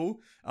pretty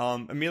cool.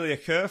 Amelia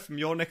Kerr from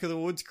your neck of the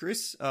woods,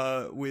 Chris,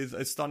 with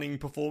a stunning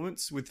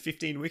performance with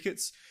 15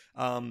 wickets.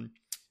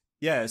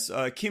 Yes,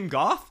 Kim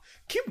Garth.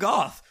 Kim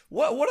Garth,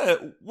 what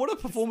a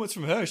performance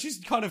from her. She's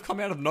kind of come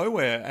out of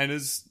nowhere and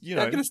is, you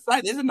know. I was going to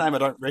say, there's a name I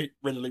don't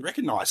readily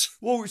recognise.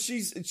 Well,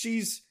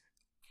 she's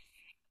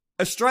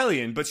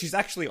Australian, but she's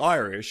actually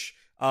Irish.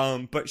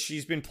 But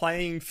she's been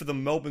playing for the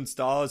Melbourne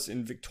Stars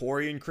in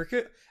Victorian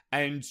cricket,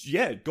 and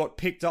yeah, got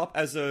picked up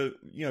as a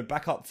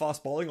backup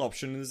fast bowling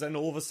option, and has then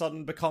all of a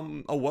sudden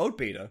become a world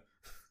beater,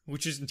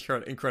 which is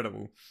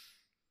incredible.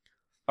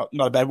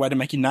 Not a bad way to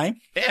make your name.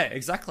 Yeah,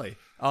 exactly.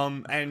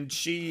 And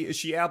she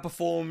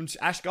outperformed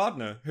Ash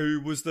Gardner, who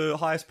was the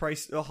highest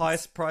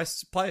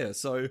priced player.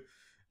 So,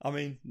 I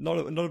mean, not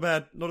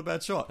a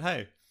bad shot.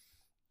 Hey,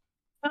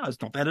 no,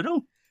 it's not bad at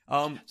all.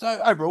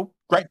 So overall,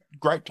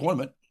 great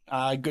tournament.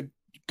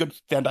 Good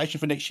foundation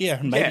for next year,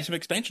 and maybe some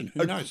extension.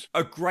 Who knows?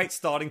 A great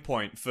starting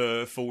point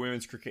for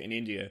women's cricket in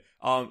India.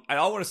 And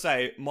I want to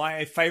say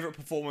my favourite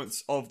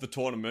performance of the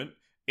tournament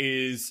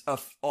is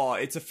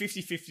it's a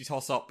 50-50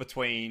 toss up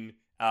between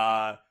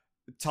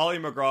Talia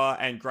McGrath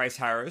and Grace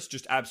Harris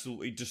just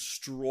absolutely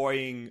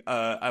destroying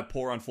a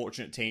poor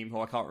unfortunate team who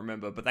I can't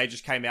remember, but they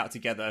just came out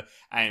together,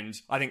 and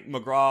I think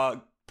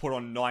McGrath put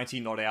on 90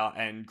 not out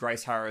and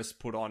Grace Harris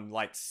put on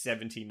like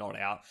 70 not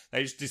out.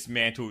 They just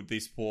dismantled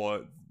this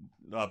poor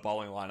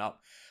bowling lineup.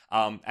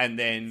 And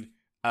then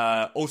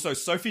also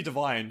Sophie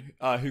Devine,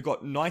 who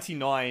got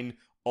 99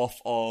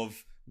 off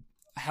of,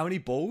 how many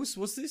balls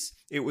was this?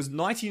 It was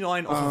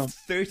 99 off of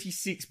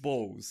 36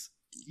 balls.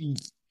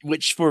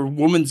 Which for a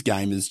woman's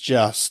game is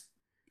just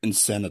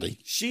insanity.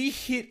 She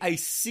hit a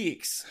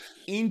 6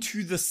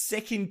 into the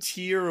second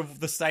tier of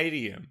the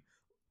stadium.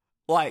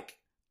 Like,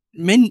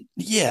 men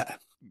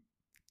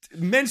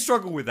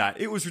struggle with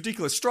that. It was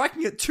ridiculous.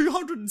 Striking at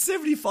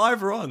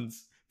 275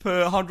 runs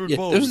per 100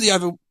 balls. This was the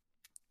over.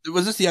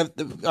 Was this the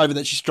over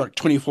that she struck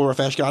 24 off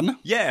Ash Gardner?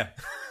 Yeah.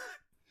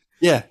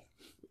 Yeah.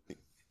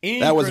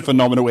 Incredible. That was a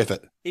phenomenal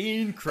effort.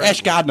 Incredible.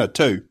 Ash Gardner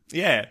too.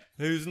 Yeah,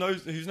 who's no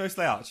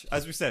slouch,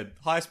 as we said,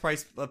 highest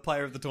priced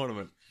player of the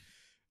tournament.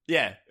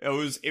 Yeah, it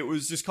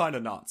was just kind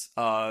of nuts.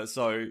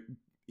 So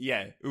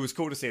yeah, it was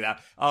cool to see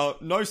that.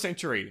 No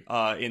century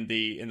in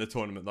the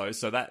tournament though,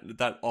 so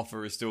that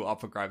offer is still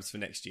up for grabs for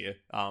next year.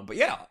 But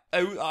yeah,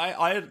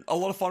 I had a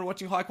lot of fun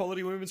watching high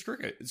quality women's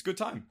cricket. It's a good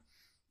time.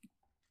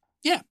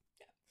 Yeah.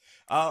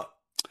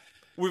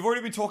 We've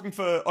already been talking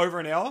for over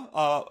an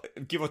hour,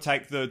 give or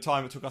take the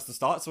time it took us to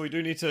start, so we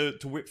do need to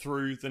whip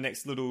through the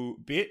next little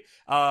bit.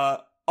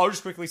 I'll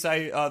just quickly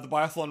say the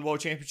Biathlon World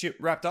Championship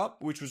wrapped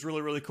up, which was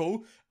really, really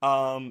cool,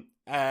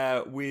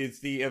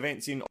 with the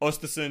events in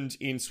Östersund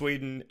in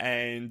Sweden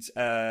and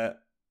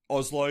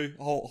Oslo,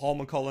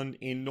 Holmenkollen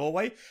in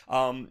Norway.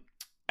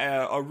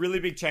 A really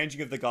big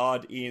changing of the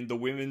guard in the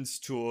women's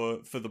tour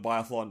for the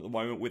biathlon at the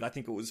moment, with I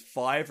think it was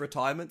 5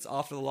 retirements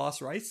after the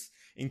last race,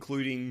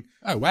 including...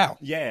 Oh, wow.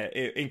 Yeah,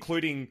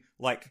 including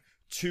like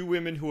two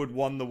women who had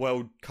won the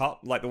World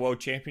Cup, like the World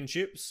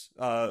Championships,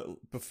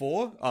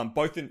 before.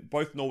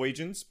 Both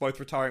Norwegians, both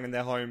retiring in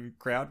their home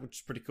crowd, which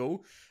is pretty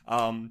cool.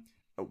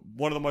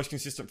 One of the most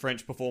consistent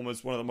French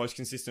performers, one of the most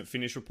consistent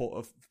Finnish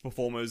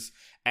performers,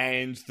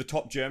 and the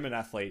top German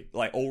athlete,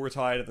 like all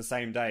retired at the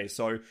same day.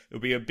 So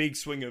it'll be a big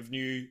swing of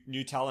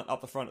new talent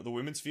up the front of the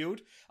women's field.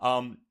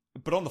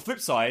 But on the flip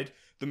side,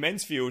 the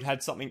men's field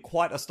had something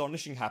quite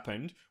astonishing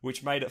happen,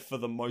 which made it for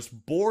the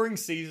most boring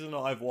season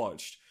I've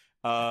watched.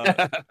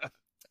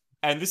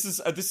 And this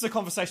is a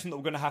conversation that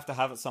we're going to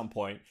have at some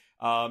point.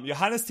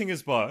 Johannes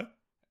Tingersbø,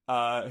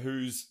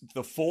 who's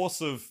the force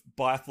of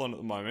biathlon at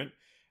the moment,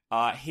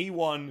 he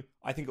won,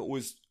 I think it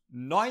was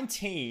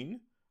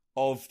 19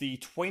 of the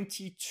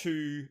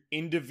 22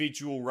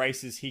 individual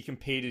races he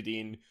competed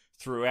in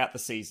throughout the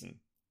season.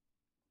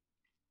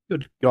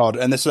 Good God.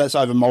 And that's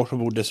over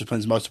multiple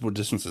disciplines, multiple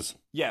distances.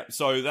 Yeah,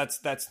 so that's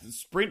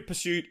sprint,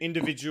 pursuit,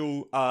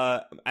 individual,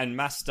 and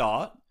mass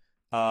start.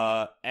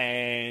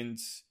 And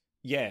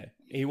yeah,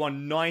 he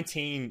won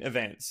 19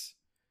 events.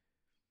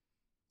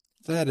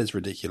 That is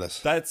ridiculous.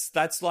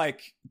 That's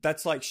like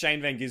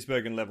Shane Van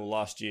Gisbergen level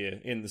last year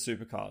in the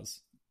supercars.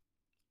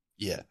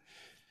 Yeah,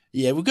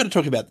 we've got to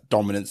talk about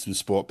dominance in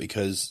sport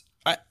because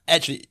I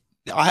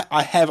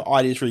have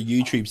ideas for a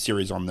YouTube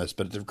series on this,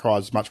 but it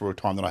requires much more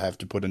time than I have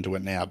to put into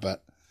it now.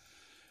 But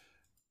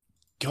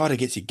God, it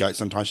gets your goat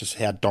sometimes just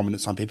how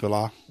dominant some people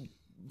are.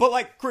 But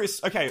like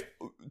Chris, okay,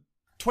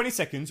 20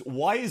 seconds.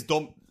 Why is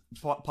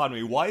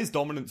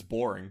dominance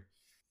boring?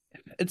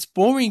 It's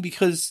boring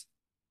because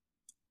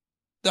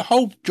the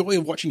whole joy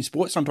of watching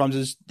sports sometimes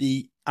is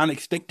the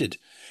unexpected.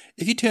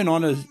 If you turn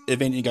on an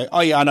event and you go, oh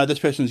yeah, I know this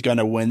person's going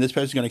to win, this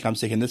person's going to come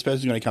second, this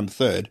person's going to come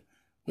third,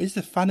 where's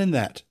the fun in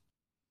that?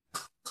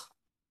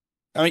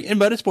 I mean, in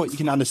motorsport, you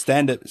can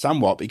understand it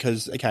somewhat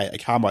because, okay, a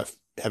car might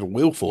have a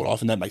wheel fall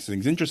off and that makes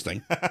things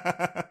interesting.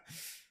 You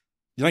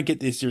don't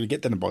get necessarily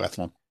get that in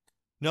biathlon.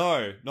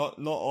 No, not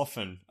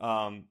often.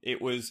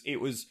 It was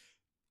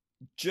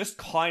just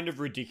kind of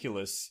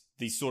ridiculous,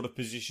 the sort of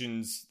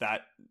positions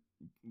that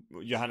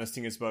Johannes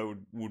Tingersbø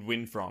would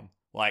win from.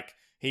 Like,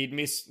 he'd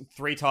miss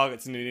 3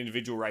 targets in an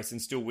individual race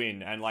and still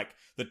win. And like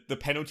the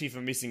penalty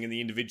for missing in the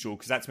individual,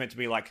 because that's meant to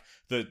be like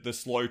the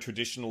slow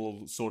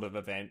traditional sort of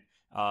event,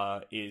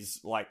 is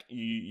like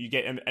you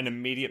get an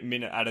immediate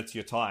minute added to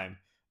your time,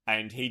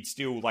 and he'd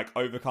still like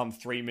overcome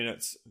 3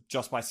 minutes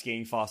just by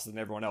skiing faster than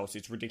everyone else.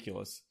 It's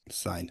ridiculous.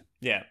 Insane.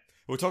 Yeah.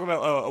 We'll talk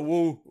about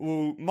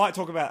we might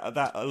talk about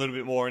that a little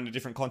bit more in a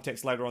different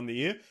context later on in the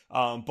year.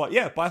 But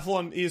yeah,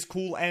 biathlon is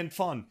cool and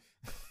fun.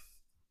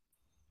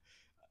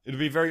 It'll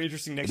be very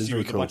interesting next year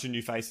with a bunch of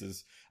new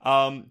faces.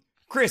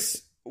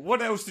 Chris,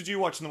 what else did you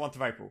watch in the month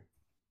of April?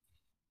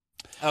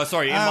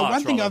 Sorry, in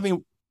March.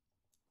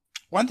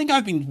 One thing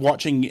I've been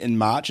watching in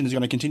March and is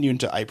going to continue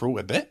into April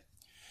a bit.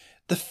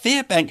 The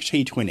Fairbank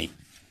T20.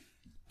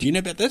 Do you know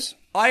about this?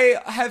 I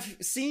have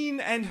seen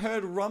and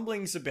heard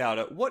rumblings about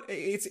it. What?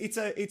 It's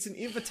an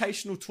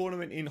invitational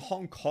tournament in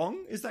Hong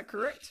Kong. Is that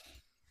correct?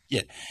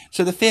 Yeah.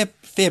 So the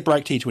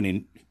Fairbank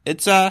T20.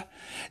 It's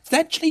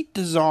actually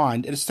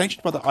designed and it's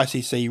sanctioned by the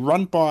ICC,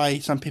 run by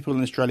some people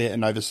in Australia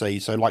and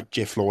overseas. So like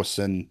Jeff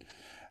Lawson,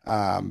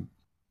 I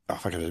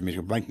got a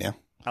medical blank now.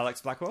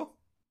 Alex Blackwell.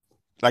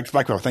 Alex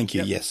Blackwell, thank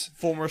you. Yep. Yes,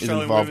 former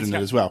Australian involved women's in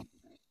it as well.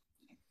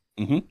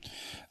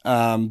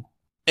 Mm-hmm.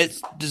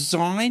 It's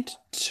designed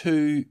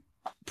to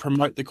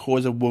promote the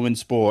cause of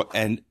women's sport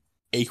and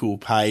equal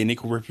pay and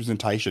equal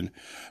representation,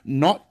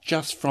 not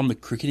just from the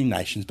cricketing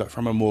nations, but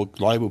from a more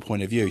global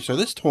point of view. So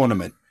this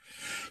tournament,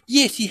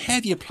 yes, you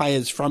have your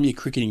players from your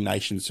cricketing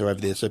nations who are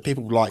over there. So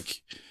people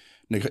like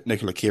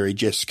Nicola Carey,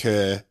 Jess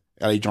Kerr,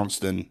 Ellie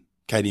Johnston,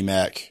 Katie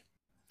Mack.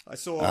 I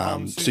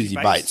saw Susie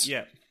Bates.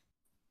 Yeah.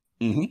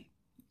 Mm-hmm.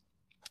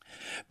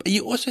 But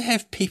you also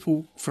have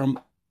people from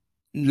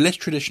less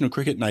traditional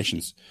cricket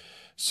nations.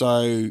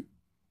 So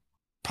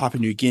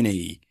Papua New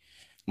Guinea,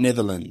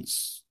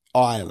 Netherlands,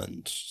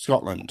 Ireland,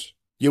 Scotland,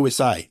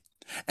 USA.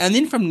 And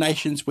then from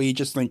nations where you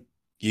just think,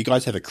 you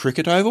guys have a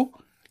cricket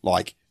oval?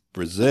 Like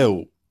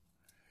Brazil,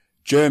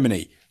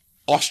 Germany,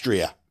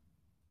 Austria.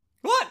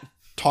 What?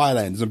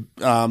 Thailand.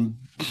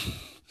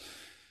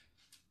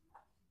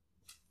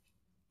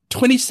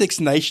 26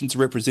 nations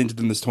represented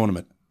in this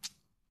tournament.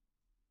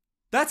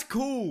 That's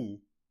cool.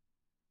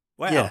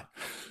 Wow. Yeah.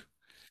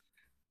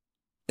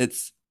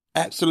 It's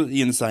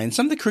absolutely insane.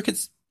 Some of the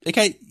cricket's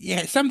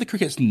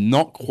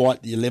not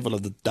quite the level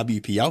of the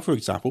WPL, for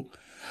example,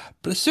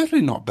 but it's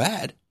certainly not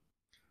bad.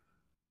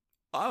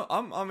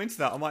 I'm into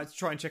that. I might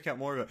try and check out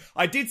more of it.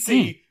 I did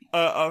see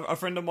a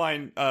friend of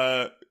mine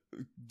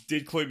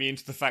did clue me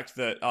into the fact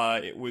that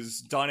it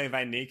was Dane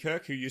van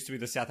Niekerk, who used to be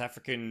the South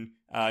African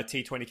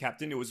T20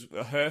 captain. It was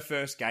her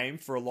first game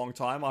for a long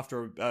time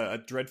after a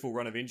dreadful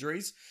run of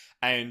injuries.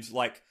 And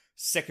like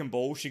second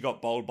ball, she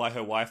got bowled by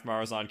her wife,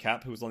 Marizanne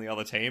Kapp, who was on the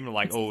other team. And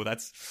like, oh,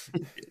 that's...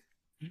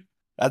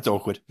 That's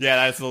awkward. Yeah,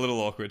 that's a little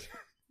awkward.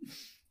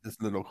 It's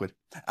a little awkward.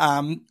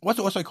 What's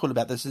also cool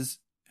about this is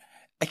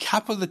a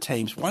couple of the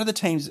teams. One of the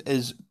teams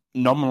is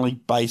nominally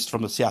based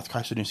from the south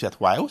coast of New South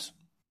Wales.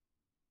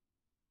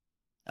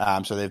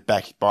 So they're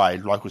backed by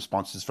local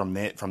sponsors from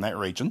that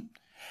region.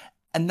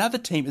 Another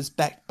team is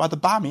backed by the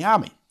Barmy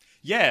Army.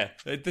 Yeah,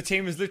 the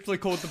team is literally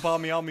called the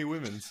Barmy Army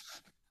Women's.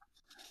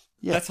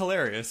 Yeah. That's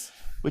hilarious.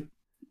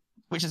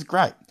 Which is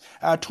great.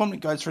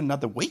 Tournament goes for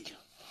another week.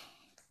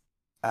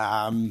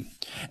 And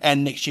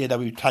next year they'll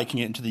be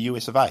taking it into the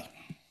US of A.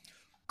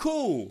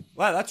 Cool.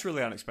 Wow, that's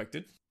really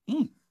unexpected.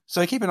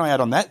 So keep an eye out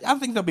on that. I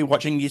think they'll be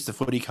watching. Yes, the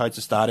footy codes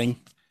are starting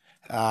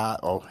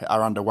or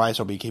are underway,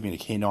 so I'll be keeping a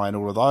keen eye on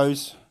all of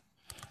those.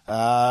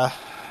 And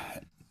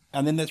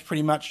then that's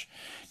pretty much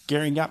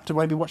gearing up to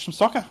maybe watch some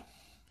soccer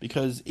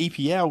because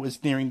EPL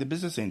is nearing the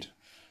business end.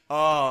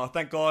 Oh,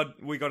 thank God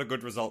we got a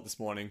good result this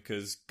morning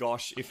because,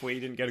 gosh, if we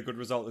didn't get a good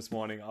result this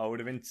morning, I would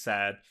have been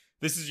sad.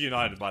 This is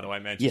United, by the way,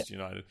 Manchester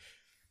United.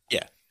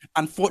 Yeah.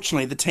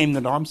 Unfortunately, the team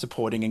that I'm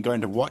supporting and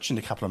going to watch in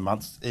a couple of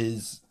months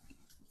is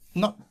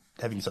not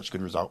having such a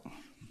good result.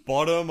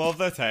 Bottom of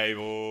the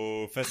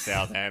table for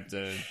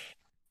Southampton.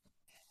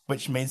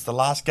 Which means the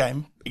last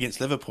game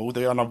against Liverpool,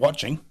 the one I'm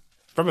watching,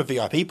 from a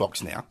VIP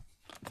box now,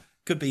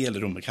 could be a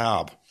little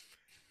macabre.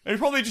 It'd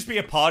probably just be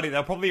a party.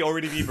 They'll probably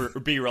already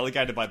be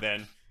relegated by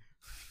then.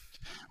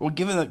 Well,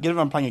 given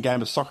I'm playing a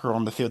game of soccer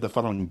on the field the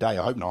following day,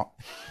 I hope not.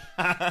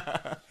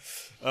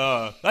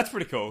 That's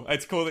pretty cool.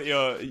 It's cool that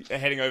you're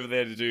heading over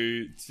there to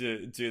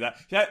do that.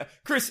 Yeah,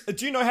 Chris,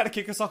 do you know how to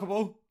kick a soccer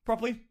ball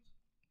properly?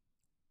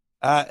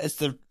 It's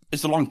the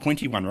long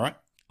pointy one, right?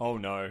 Oh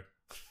no.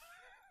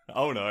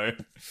 Oh no.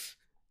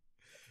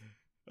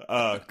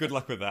 Good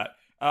luck with that.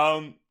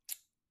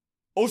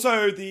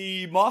 Also,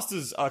 the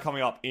Masters are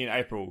coming up in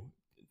April.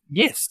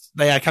 Yes,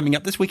 they are coming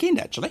up this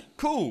weekend, actually.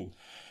 Cool.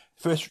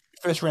 First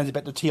round's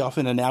about to tee off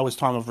in an hour's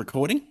time of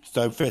recording,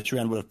 so first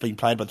round would have been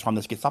played by the time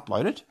this gets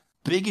uploaded.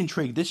 Big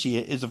intrigue this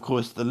year is, of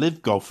course, the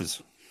live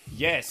golfers.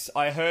 Yes,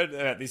 I heard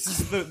this.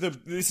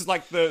 This is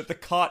like the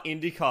kart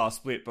IndyCar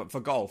split, but for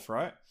golf,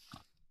 right?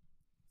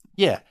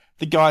 Yeah,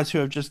 the guys who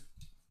have just,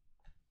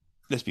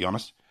 let's be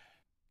honest,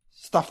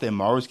 stuffed their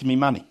morals, give me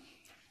money.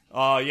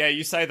 Oh, yeah,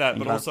 you say that,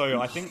 but also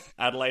I think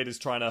Adelaide is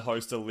trying to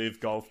host a live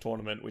golf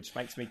tournament, which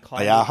makes me kind of...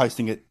 They are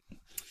hosting it.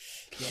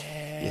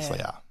 Yeah. Yes, they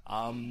are.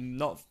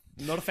 Not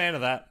a fan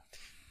of that.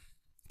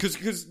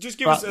 Because just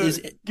give us a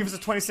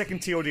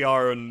 20-second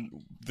TLDR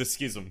on the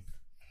schism.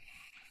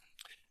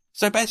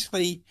 So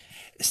basically,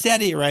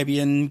 Saudi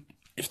Arabian,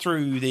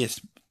 through their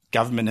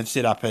government, have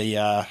set up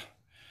a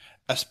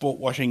sport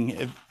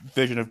washing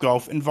version of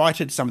golf,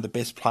 invited some of the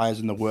best players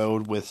in the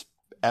world with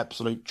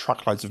absolute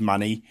truckloads of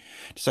money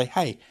to say,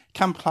 hey,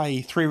 come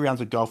play 3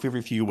 rounds of golf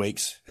every few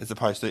weeks as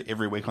opposed to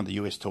every week on the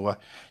US tour,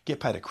 get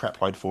paid a crap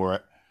load for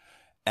it,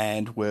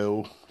 and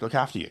we'll look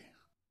after you.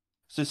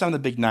 So some of the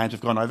big names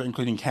have gone over,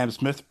 including Cam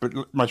Smith,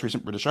 most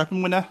recent British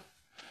Open winner,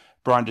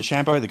 Brian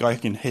DeChambeau, the guy who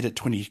can hit it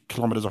 20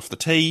 kilometres off the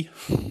tee,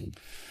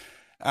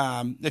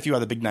 a few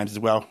other big names as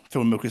well,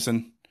 Phil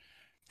Mickelson,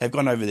 have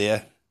gone over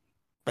there,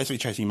 basically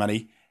chasing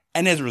money,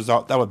 and as a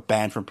result, they were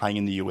banned from playing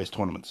in the US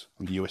tournaments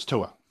on the US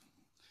tour.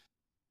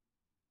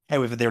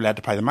 However, they're allowed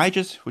to play the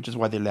majors, which is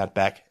why they're allowed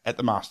back at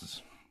the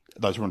Masters.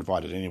 Those who are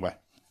invited anyway.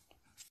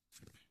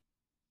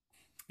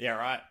 Yeah,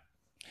 right.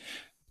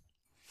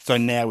 So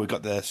now we've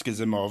got the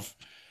schism of,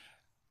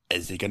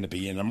 is there going to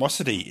be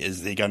animosity?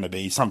 Is there going to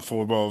be some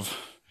form of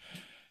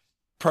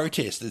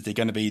protest? Is there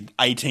going to be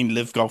 18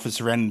 live golfers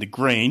surrounding the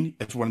green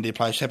if one of their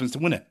players happens to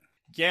win it?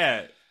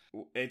 Yeah,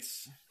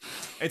 it's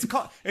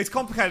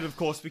complicated, of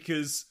course,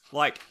 because,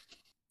 like,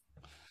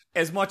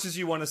 as much as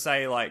you want to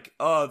say, like,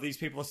 oh, these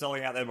people are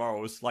selling out their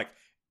morals, like,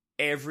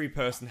 every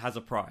person has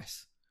a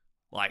price.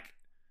 Like,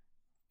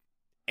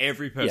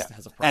 every person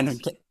has a price.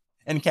 And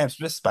in Cam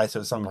Smith's space, it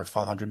was something like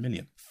 $500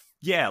 million.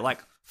 Yeah,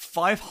 like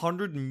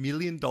 $500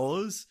 million.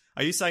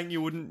 Are you saying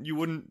you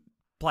wouldn't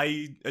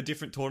play a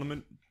different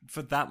tournament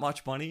for that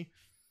much money?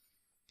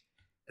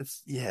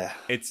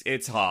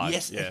 It's hard.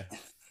 Yes. Yeah.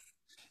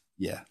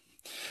 Yeah.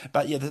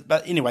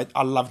 But anyway,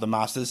 I love the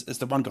Masters. It's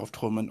the one golf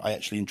tournament I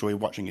actually enjoy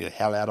watching the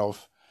hell out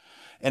of.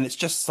 And it's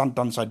just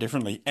done so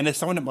differently. And as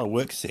someone at my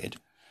work said,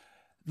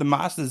 the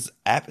Masters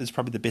app is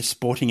probably the best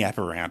sporting app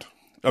around.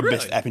 Or really?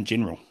 Best app in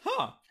general.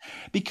 Huh.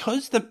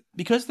 Because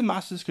the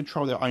Masters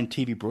control their own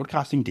TV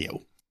broadcasting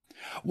deal,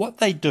 what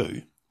they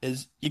do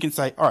is you can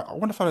say, all right, I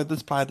want to follow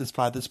this player, this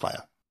player, this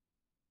player.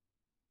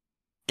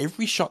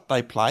 Every shot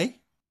they play,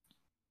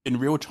 in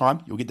real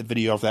time, you'll get the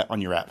video of that on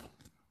your app.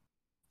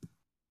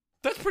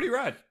 That's pretty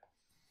rad.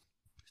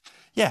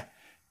 Yeah.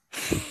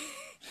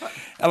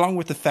 Along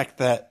with the fact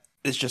that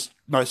it's just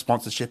no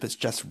sponsorship, it's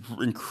just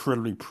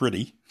incredibly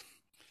pretty.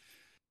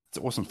 It's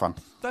awesome fun.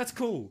 That's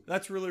cool.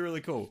 That's really, really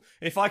cool.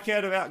 If I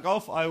cared about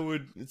golf, I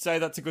would say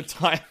that's a good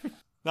time.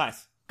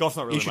 Nice. Golf's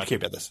not really You should care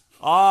about this.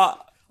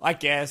 I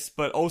guess,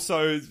 but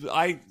also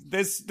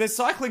there's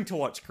cycling to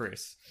watch,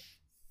 Chris.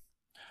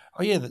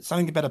 Oh yeah, that's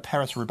something about a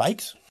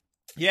Paris-Roubaix.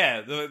 Yeah,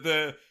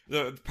 the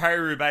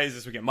Paris-Roubaix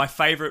this weekend. My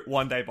favourite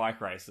one-day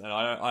bike race, and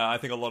I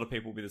think a lot of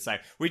people will be the same.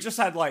 We just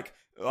had like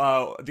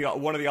one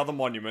of the other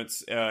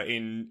monuments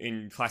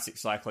in classic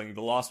cycling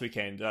the last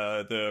weekend,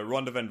 the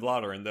Ronde van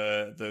Vlaanderen and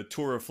the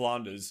Tour of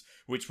Flanders,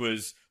 which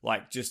was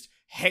like just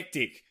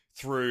hectic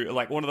through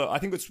like I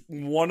think it's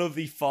one of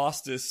the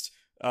fastest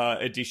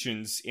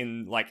editions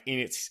in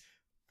its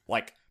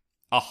like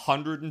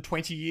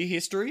 120-year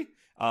history.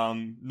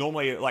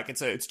 Normally, like,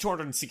 it's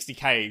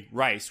 260k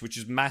race, which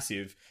is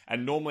massive,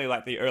 and normally,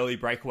 like, the early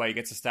breakaway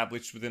gets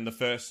established within the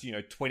first,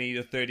 20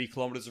 to 30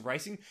 kilometers of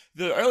racing.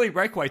 The early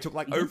breakaway took,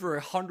 like, over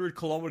 100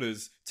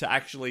 kilometers to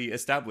actually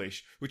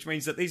establish, which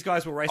means that these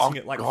guys were racing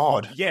at, like...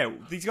 God. Yeah,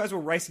 these guys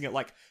were racing at,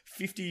 like,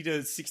 50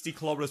 to 60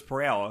 kilometers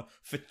per hour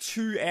for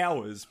 2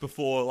 hours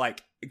before,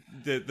 like,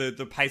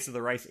 the pace of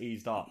the race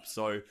eased up,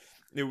 so...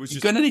 It was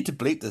just... You're gonna need to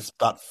bleep this,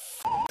 but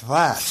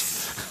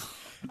that...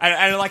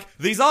 And like,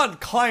 these aren't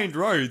kind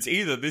roads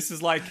either. This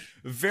is like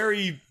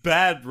very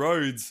bad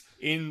roads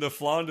in the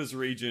Flanders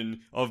region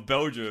of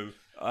Belgium,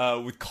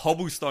 with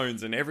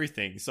cobblestones and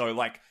everything. So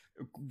like,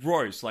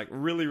 gross, like a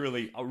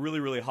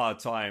really hard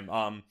time.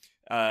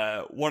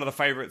 One of the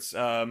favorites,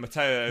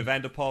 Matteo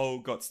van der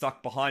Poel, got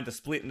stuck behind a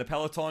split in the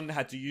peloton,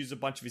 had to use a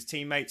bunch of his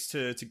teammates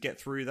to get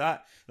through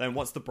that. Then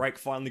once the break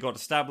finally got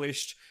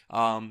established,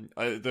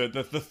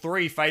 the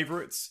three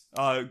favorites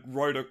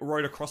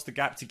rode across the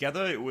gap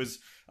together. It was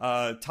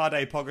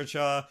Tadej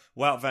Pogačar,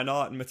 Wout van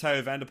Aert, and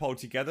Matteo van der Poel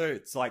together.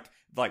 It's like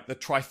the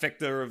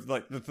trifecta of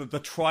like the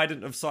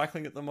trident of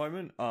cycling at the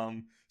moment.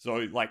 So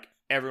like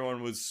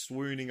everyone was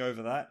swooning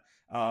over that.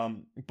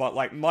 But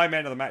like my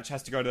man of the match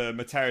has to go to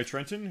Matteo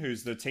Trentin,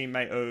 who's the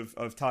teammate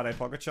of Tadej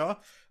Pogačar.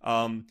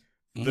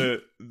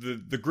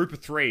 The group of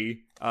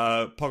three,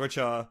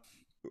 Pogačar,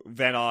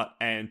 Van Aert,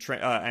 and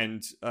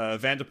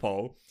Van der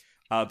Poel,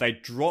 they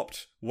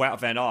dropped Wout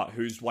van Aert,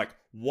 who's like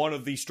one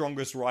of the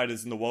strongest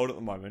riders in the world at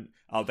the moment.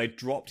 They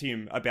dropped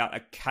him about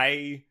a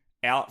K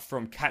out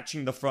from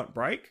catching the front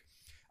brake.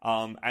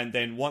 And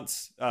then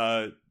once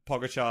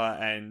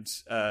Pogačar and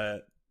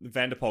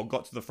Van der Poel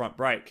got to the front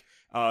brake,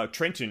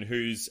 Trentin,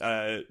 who's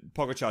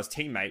Pogačar's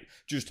teammate,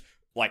 just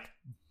like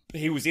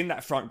he was in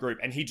that front group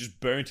and he just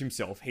burnt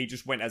himself. He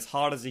just went as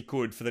hard as he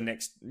could for the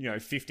next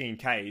 15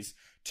 Ks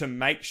to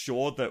make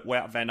sure that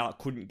Wout van Aert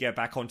couldn't get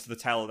back onto the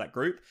tail of that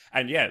group.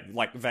 And yeah,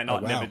 like Van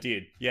Aert never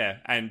did. Yeah,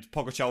 and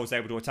Pogačar was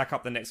able to attack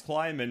up the next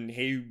climb and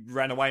he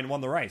ran away and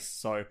won the race.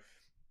 So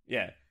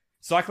yeah,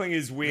 cycling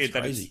is weird.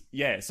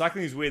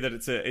 Cycling is weird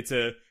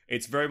that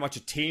it's very much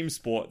a team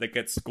sport that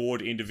gets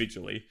scored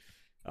individually.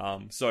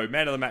 So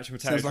man of the match,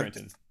 Matteo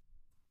Trentin.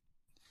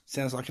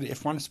 Sounds like an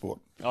F1 sport.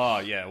 Oh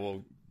yeah,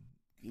 well,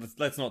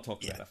 let's not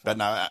talk about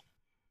that.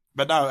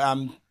 But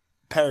no,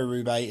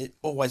 Paris-Roubaix,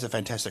 always a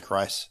fantastic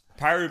race.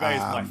 Paris-Roubaix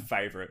is my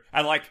favorite,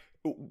 and like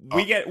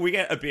we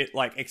get a bit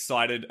like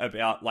excited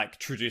about like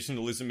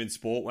traditionalism in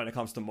sport when it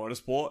comes to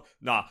motorsport.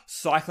 Nah,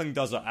 cycling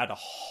does it at a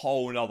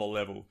whole nother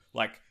level.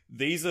 Like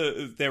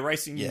they're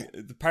racing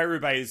the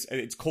Paris-Roubaix.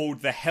 It's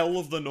called the Hell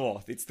of the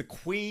North. It's the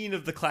queen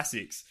of the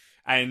classics.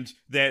 And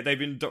they've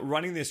been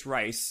running this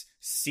race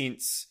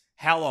since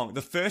how long?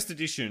 The first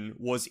edition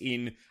was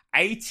in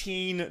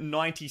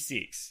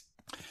 1896.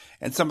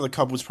 And some of the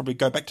cobbles probably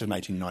go back to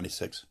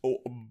 1896. Or,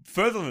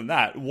 further than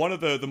that, one of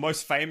the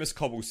most famous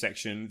cobble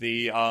section,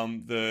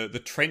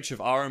 the Trench of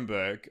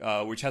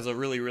Arenberg, which has a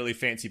really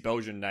fancy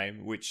Belgian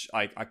name, which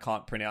I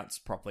can't pronounce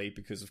properly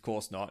because of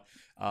course not.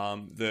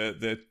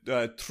 The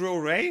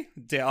Trouret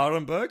de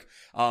Arenberg.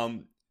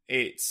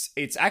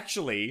 It's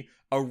actually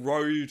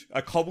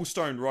a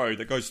cobblestone road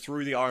that goes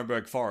through the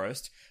Arenberg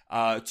forest,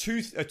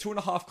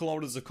 2.5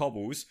 kilometers of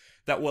cobbles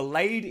that were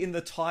laid in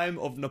the time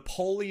of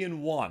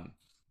Napoleon I.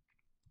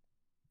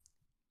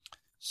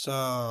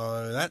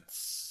 So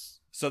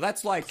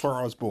that's like before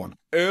I was born.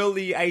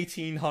 Early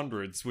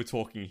 1800s we're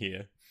talking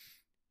here.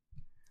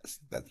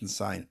 That's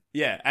insane.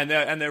 Yeah, and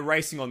they're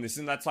racing on this,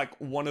 and that's like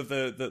one of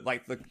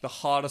the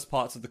hardest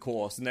parts of the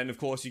course. And then of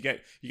course you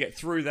get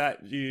through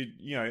that, you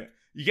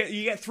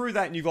get through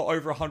that and you've got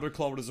over 100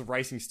 kilometers of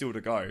racing still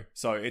to go.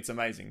 So it's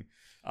amazing.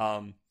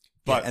 And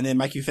then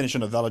make you finish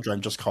on a velodrome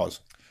just cause.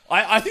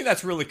 I think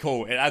that's really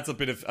cool. It adds a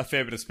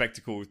fair bit of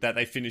spectacle that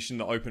they finish in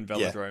the open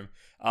velodrome.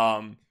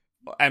 Yeah.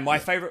 And my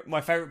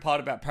favorite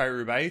part about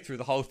Paris-Roubaix through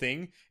the whole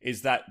thing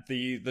is that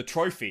the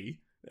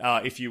trophy,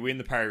 if you win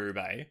the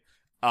Paris-Roubaix,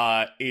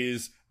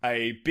 is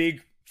a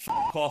big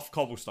off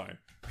cobblestone.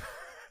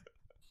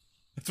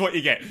 That's what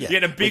you get. Yeah. You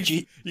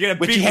get a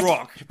big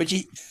rock.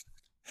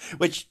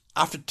 Which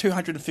after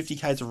 250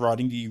 k's of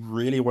riding, do you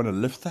really want to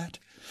lift that?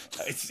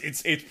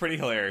 It's pretty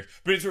hilarious,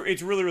 but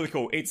it's really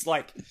cool. It's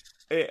like,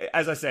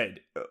 as I said,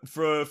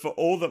 for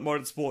all that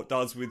motorsport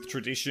does with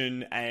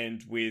tradition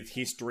and with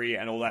history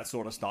and all that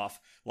sort of stuff,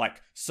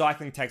 like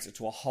cycling takes it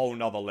to a whole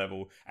nother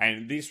level.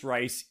 And this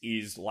race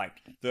is like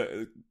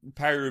the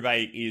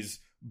Paris-Roubaix is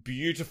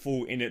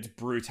beautiful in its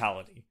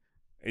brutality.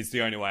 Is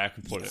the only way I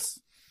can put it.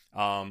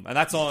 And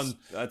that's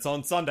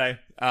on Sunday.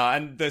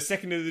 And the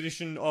second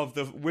edition of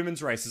the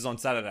women's race is on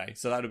Saturday.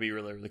 So that'll be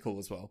really cool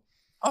as well.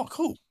 Oh,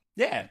 cool.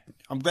 Yeah.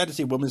 I'm glad to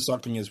see women's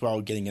cycling as well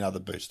getting another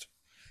boost.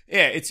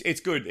 Yeah, it's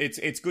good.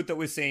 It's good that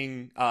we're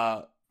seeing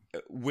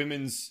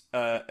women's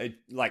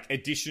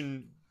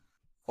edition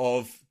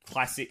of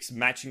classics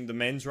matching the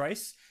men's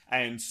race,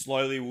 and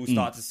slowly we'll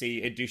start to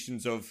see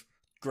editions of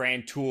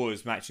Grand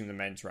Tours matching the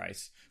men's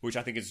race, which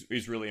I think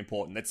is really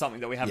important. That's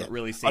something that we haven't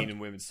really seen in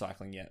women's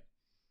cycling yet.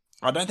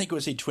 I don't think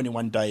we'll see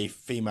 21-day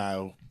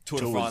female Tour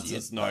de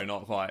France. No,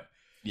 not quite.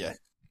 Yeah,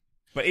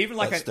 but even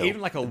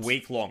like a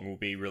week long will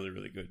be really,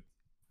 really good.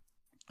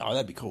 Oh,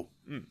 that'd be cool.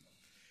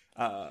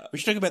 We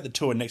should talk about the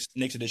tour next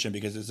edition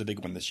because it's a big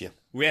one this year.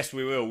 Yes,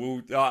 we will.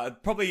 We'll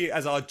probably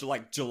as our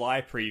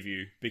July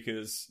preview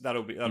because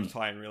that'll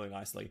tie in really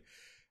nicely.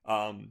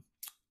 So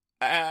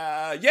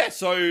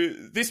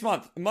this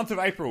month of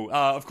April,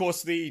 of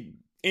course, the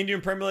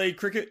Indian Premier League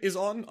cricket is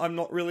on. I'm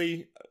not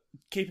really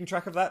keeping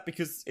track of that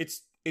because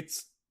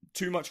it's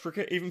too much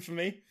cricket even for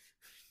me.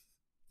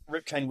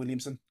 Rip Kane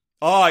Williamson.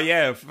 Oh,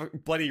 yeah,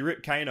 bloody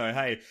Rip Kano.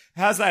 Hey,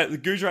 how's that? The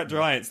Gujarat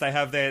Giants, they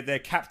have their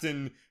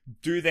captain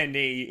do their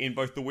knee in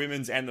both the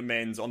women's and the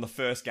men's on the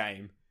first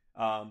game.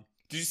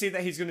 Did you see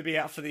that he's going to be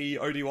out for the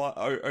ODI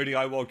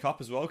World Cup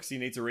as well because he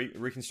needs a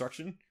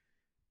reconstruction?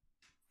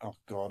 Oh,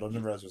 God, I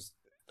didn't realize it was...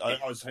 I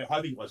was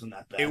hoping it wasn't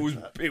that bad.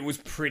 It was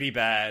pretty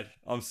bad,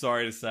 I'm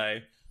sorry to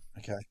say.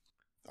 Okay.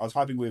 I was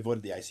hoping we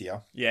avoided the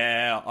ACL.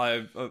 Yeah,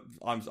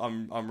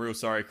 I'm real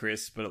sorry,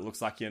 Chris, but it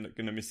looks like you're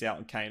going to miss out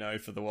on Kano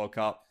for the World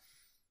Cup.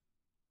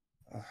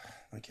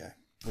 Okay,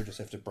 we'll just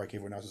have to break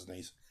everyone else's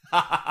knees.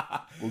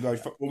 We'll go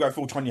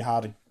full Tonya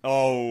Harding.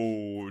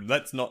 Oh,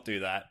 let's not do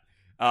that.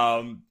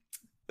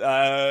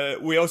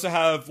 We also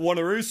have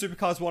Wanneroo,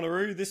 Supercars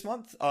Wanneroo this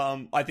month.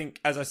 I think,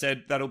 as I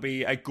said, that'll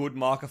be a good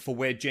marker for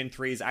where Gen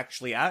 3 is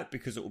actually at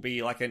because it will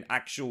be like an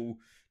actual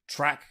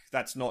track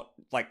that's not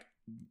like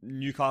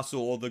Newcastle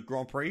or the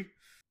Grand Prix.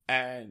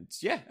 And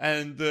yeah,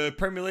 and the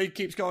Premier League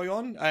keeps going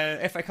on,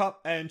 FA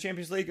Cup and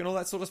Champions League and all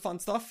that sort of fun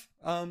stuff.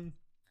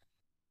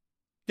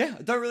 Yeah,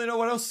 I don't really know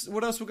what else we're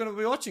going to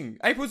be watching.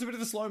 April's a bit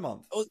of a slow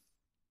month.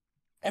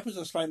 April's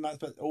a slow month,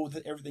 but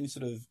everything's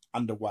sort of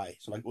underway.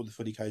 So like all the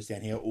footy codes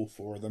down here, all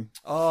four of them.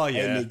 Oh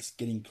yeah, A-League's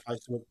getting close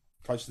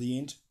to the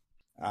end.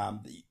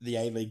 The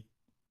A-League.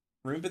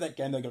 Remember that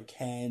game that got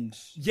canned?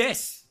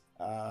 Yes.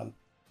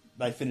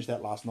 They finished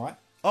that last night.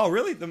 Oh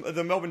really?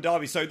 The Melbourne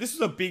Derby. So this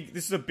is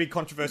a big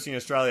controversy in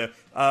Australia.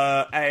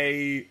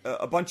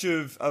 A bunch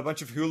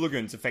of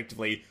hooligans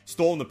effectively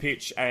stormed the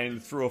pitch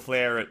and threw a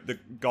flare at the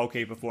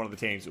goalkeeper for one of the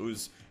teams. It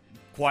was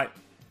quite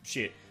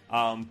shit.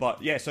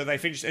 But yeah, so they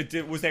finished.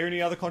 Was there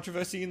any other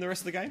controversy in the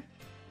rest of the game?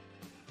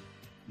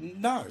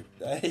 No,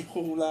 they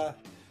all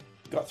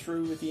got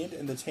through at the end,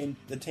 and the team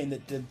that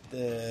didn't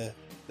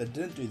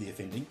do the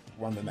offending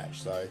won the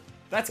match. So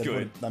that's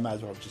good. They may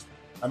as well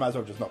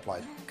just not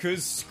play.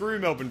 Because screw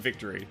Melbourne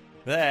Victory.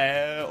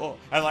 And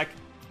like,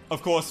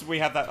 of course, we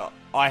have that.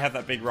 I have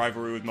that big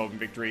rivalry with Melbourne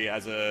Victory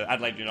as a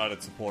Adelaide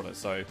United supporter.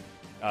 So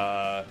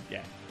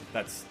yeah,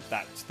 that's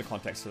the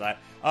context for that.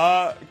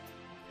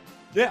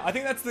 Yeah, I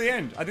think that's the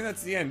end.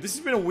 This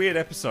has been a weird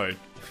episode.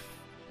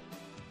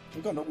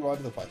 We've gone all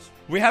over the place.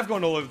 We have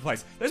gone all over the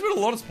place. There's been a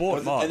lot of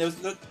sport, Mark. And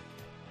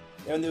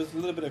there was a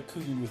little bit of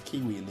cooking with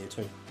Kiwi in there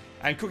too.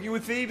 And cooking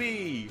with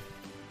Phoebe.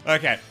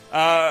 Okay,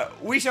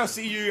 we shall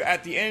see you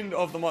at the end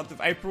of the month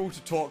of April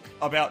to talk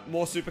about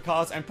more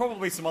supercars and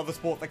probably some other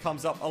sport that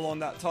comes up along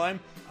that time.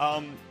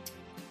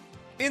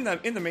 In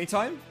the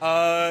meantime,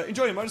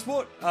 enjoy your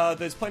motorsport.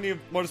 There's plenty of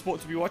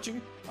motorsport to be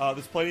watching.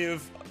 There's plenty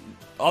of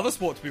other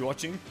sport to be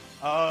watching.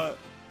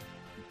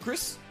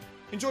 Chris,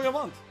 enjoy your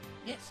month.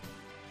 Yes.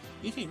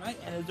 You too, mate.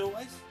 And as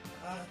always,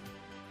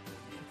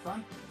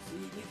 fun. See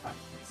you next time.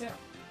 Peace out.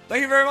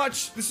 Thank you very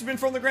much. This has been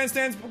From the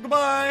Grandstands.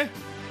 Goodbye.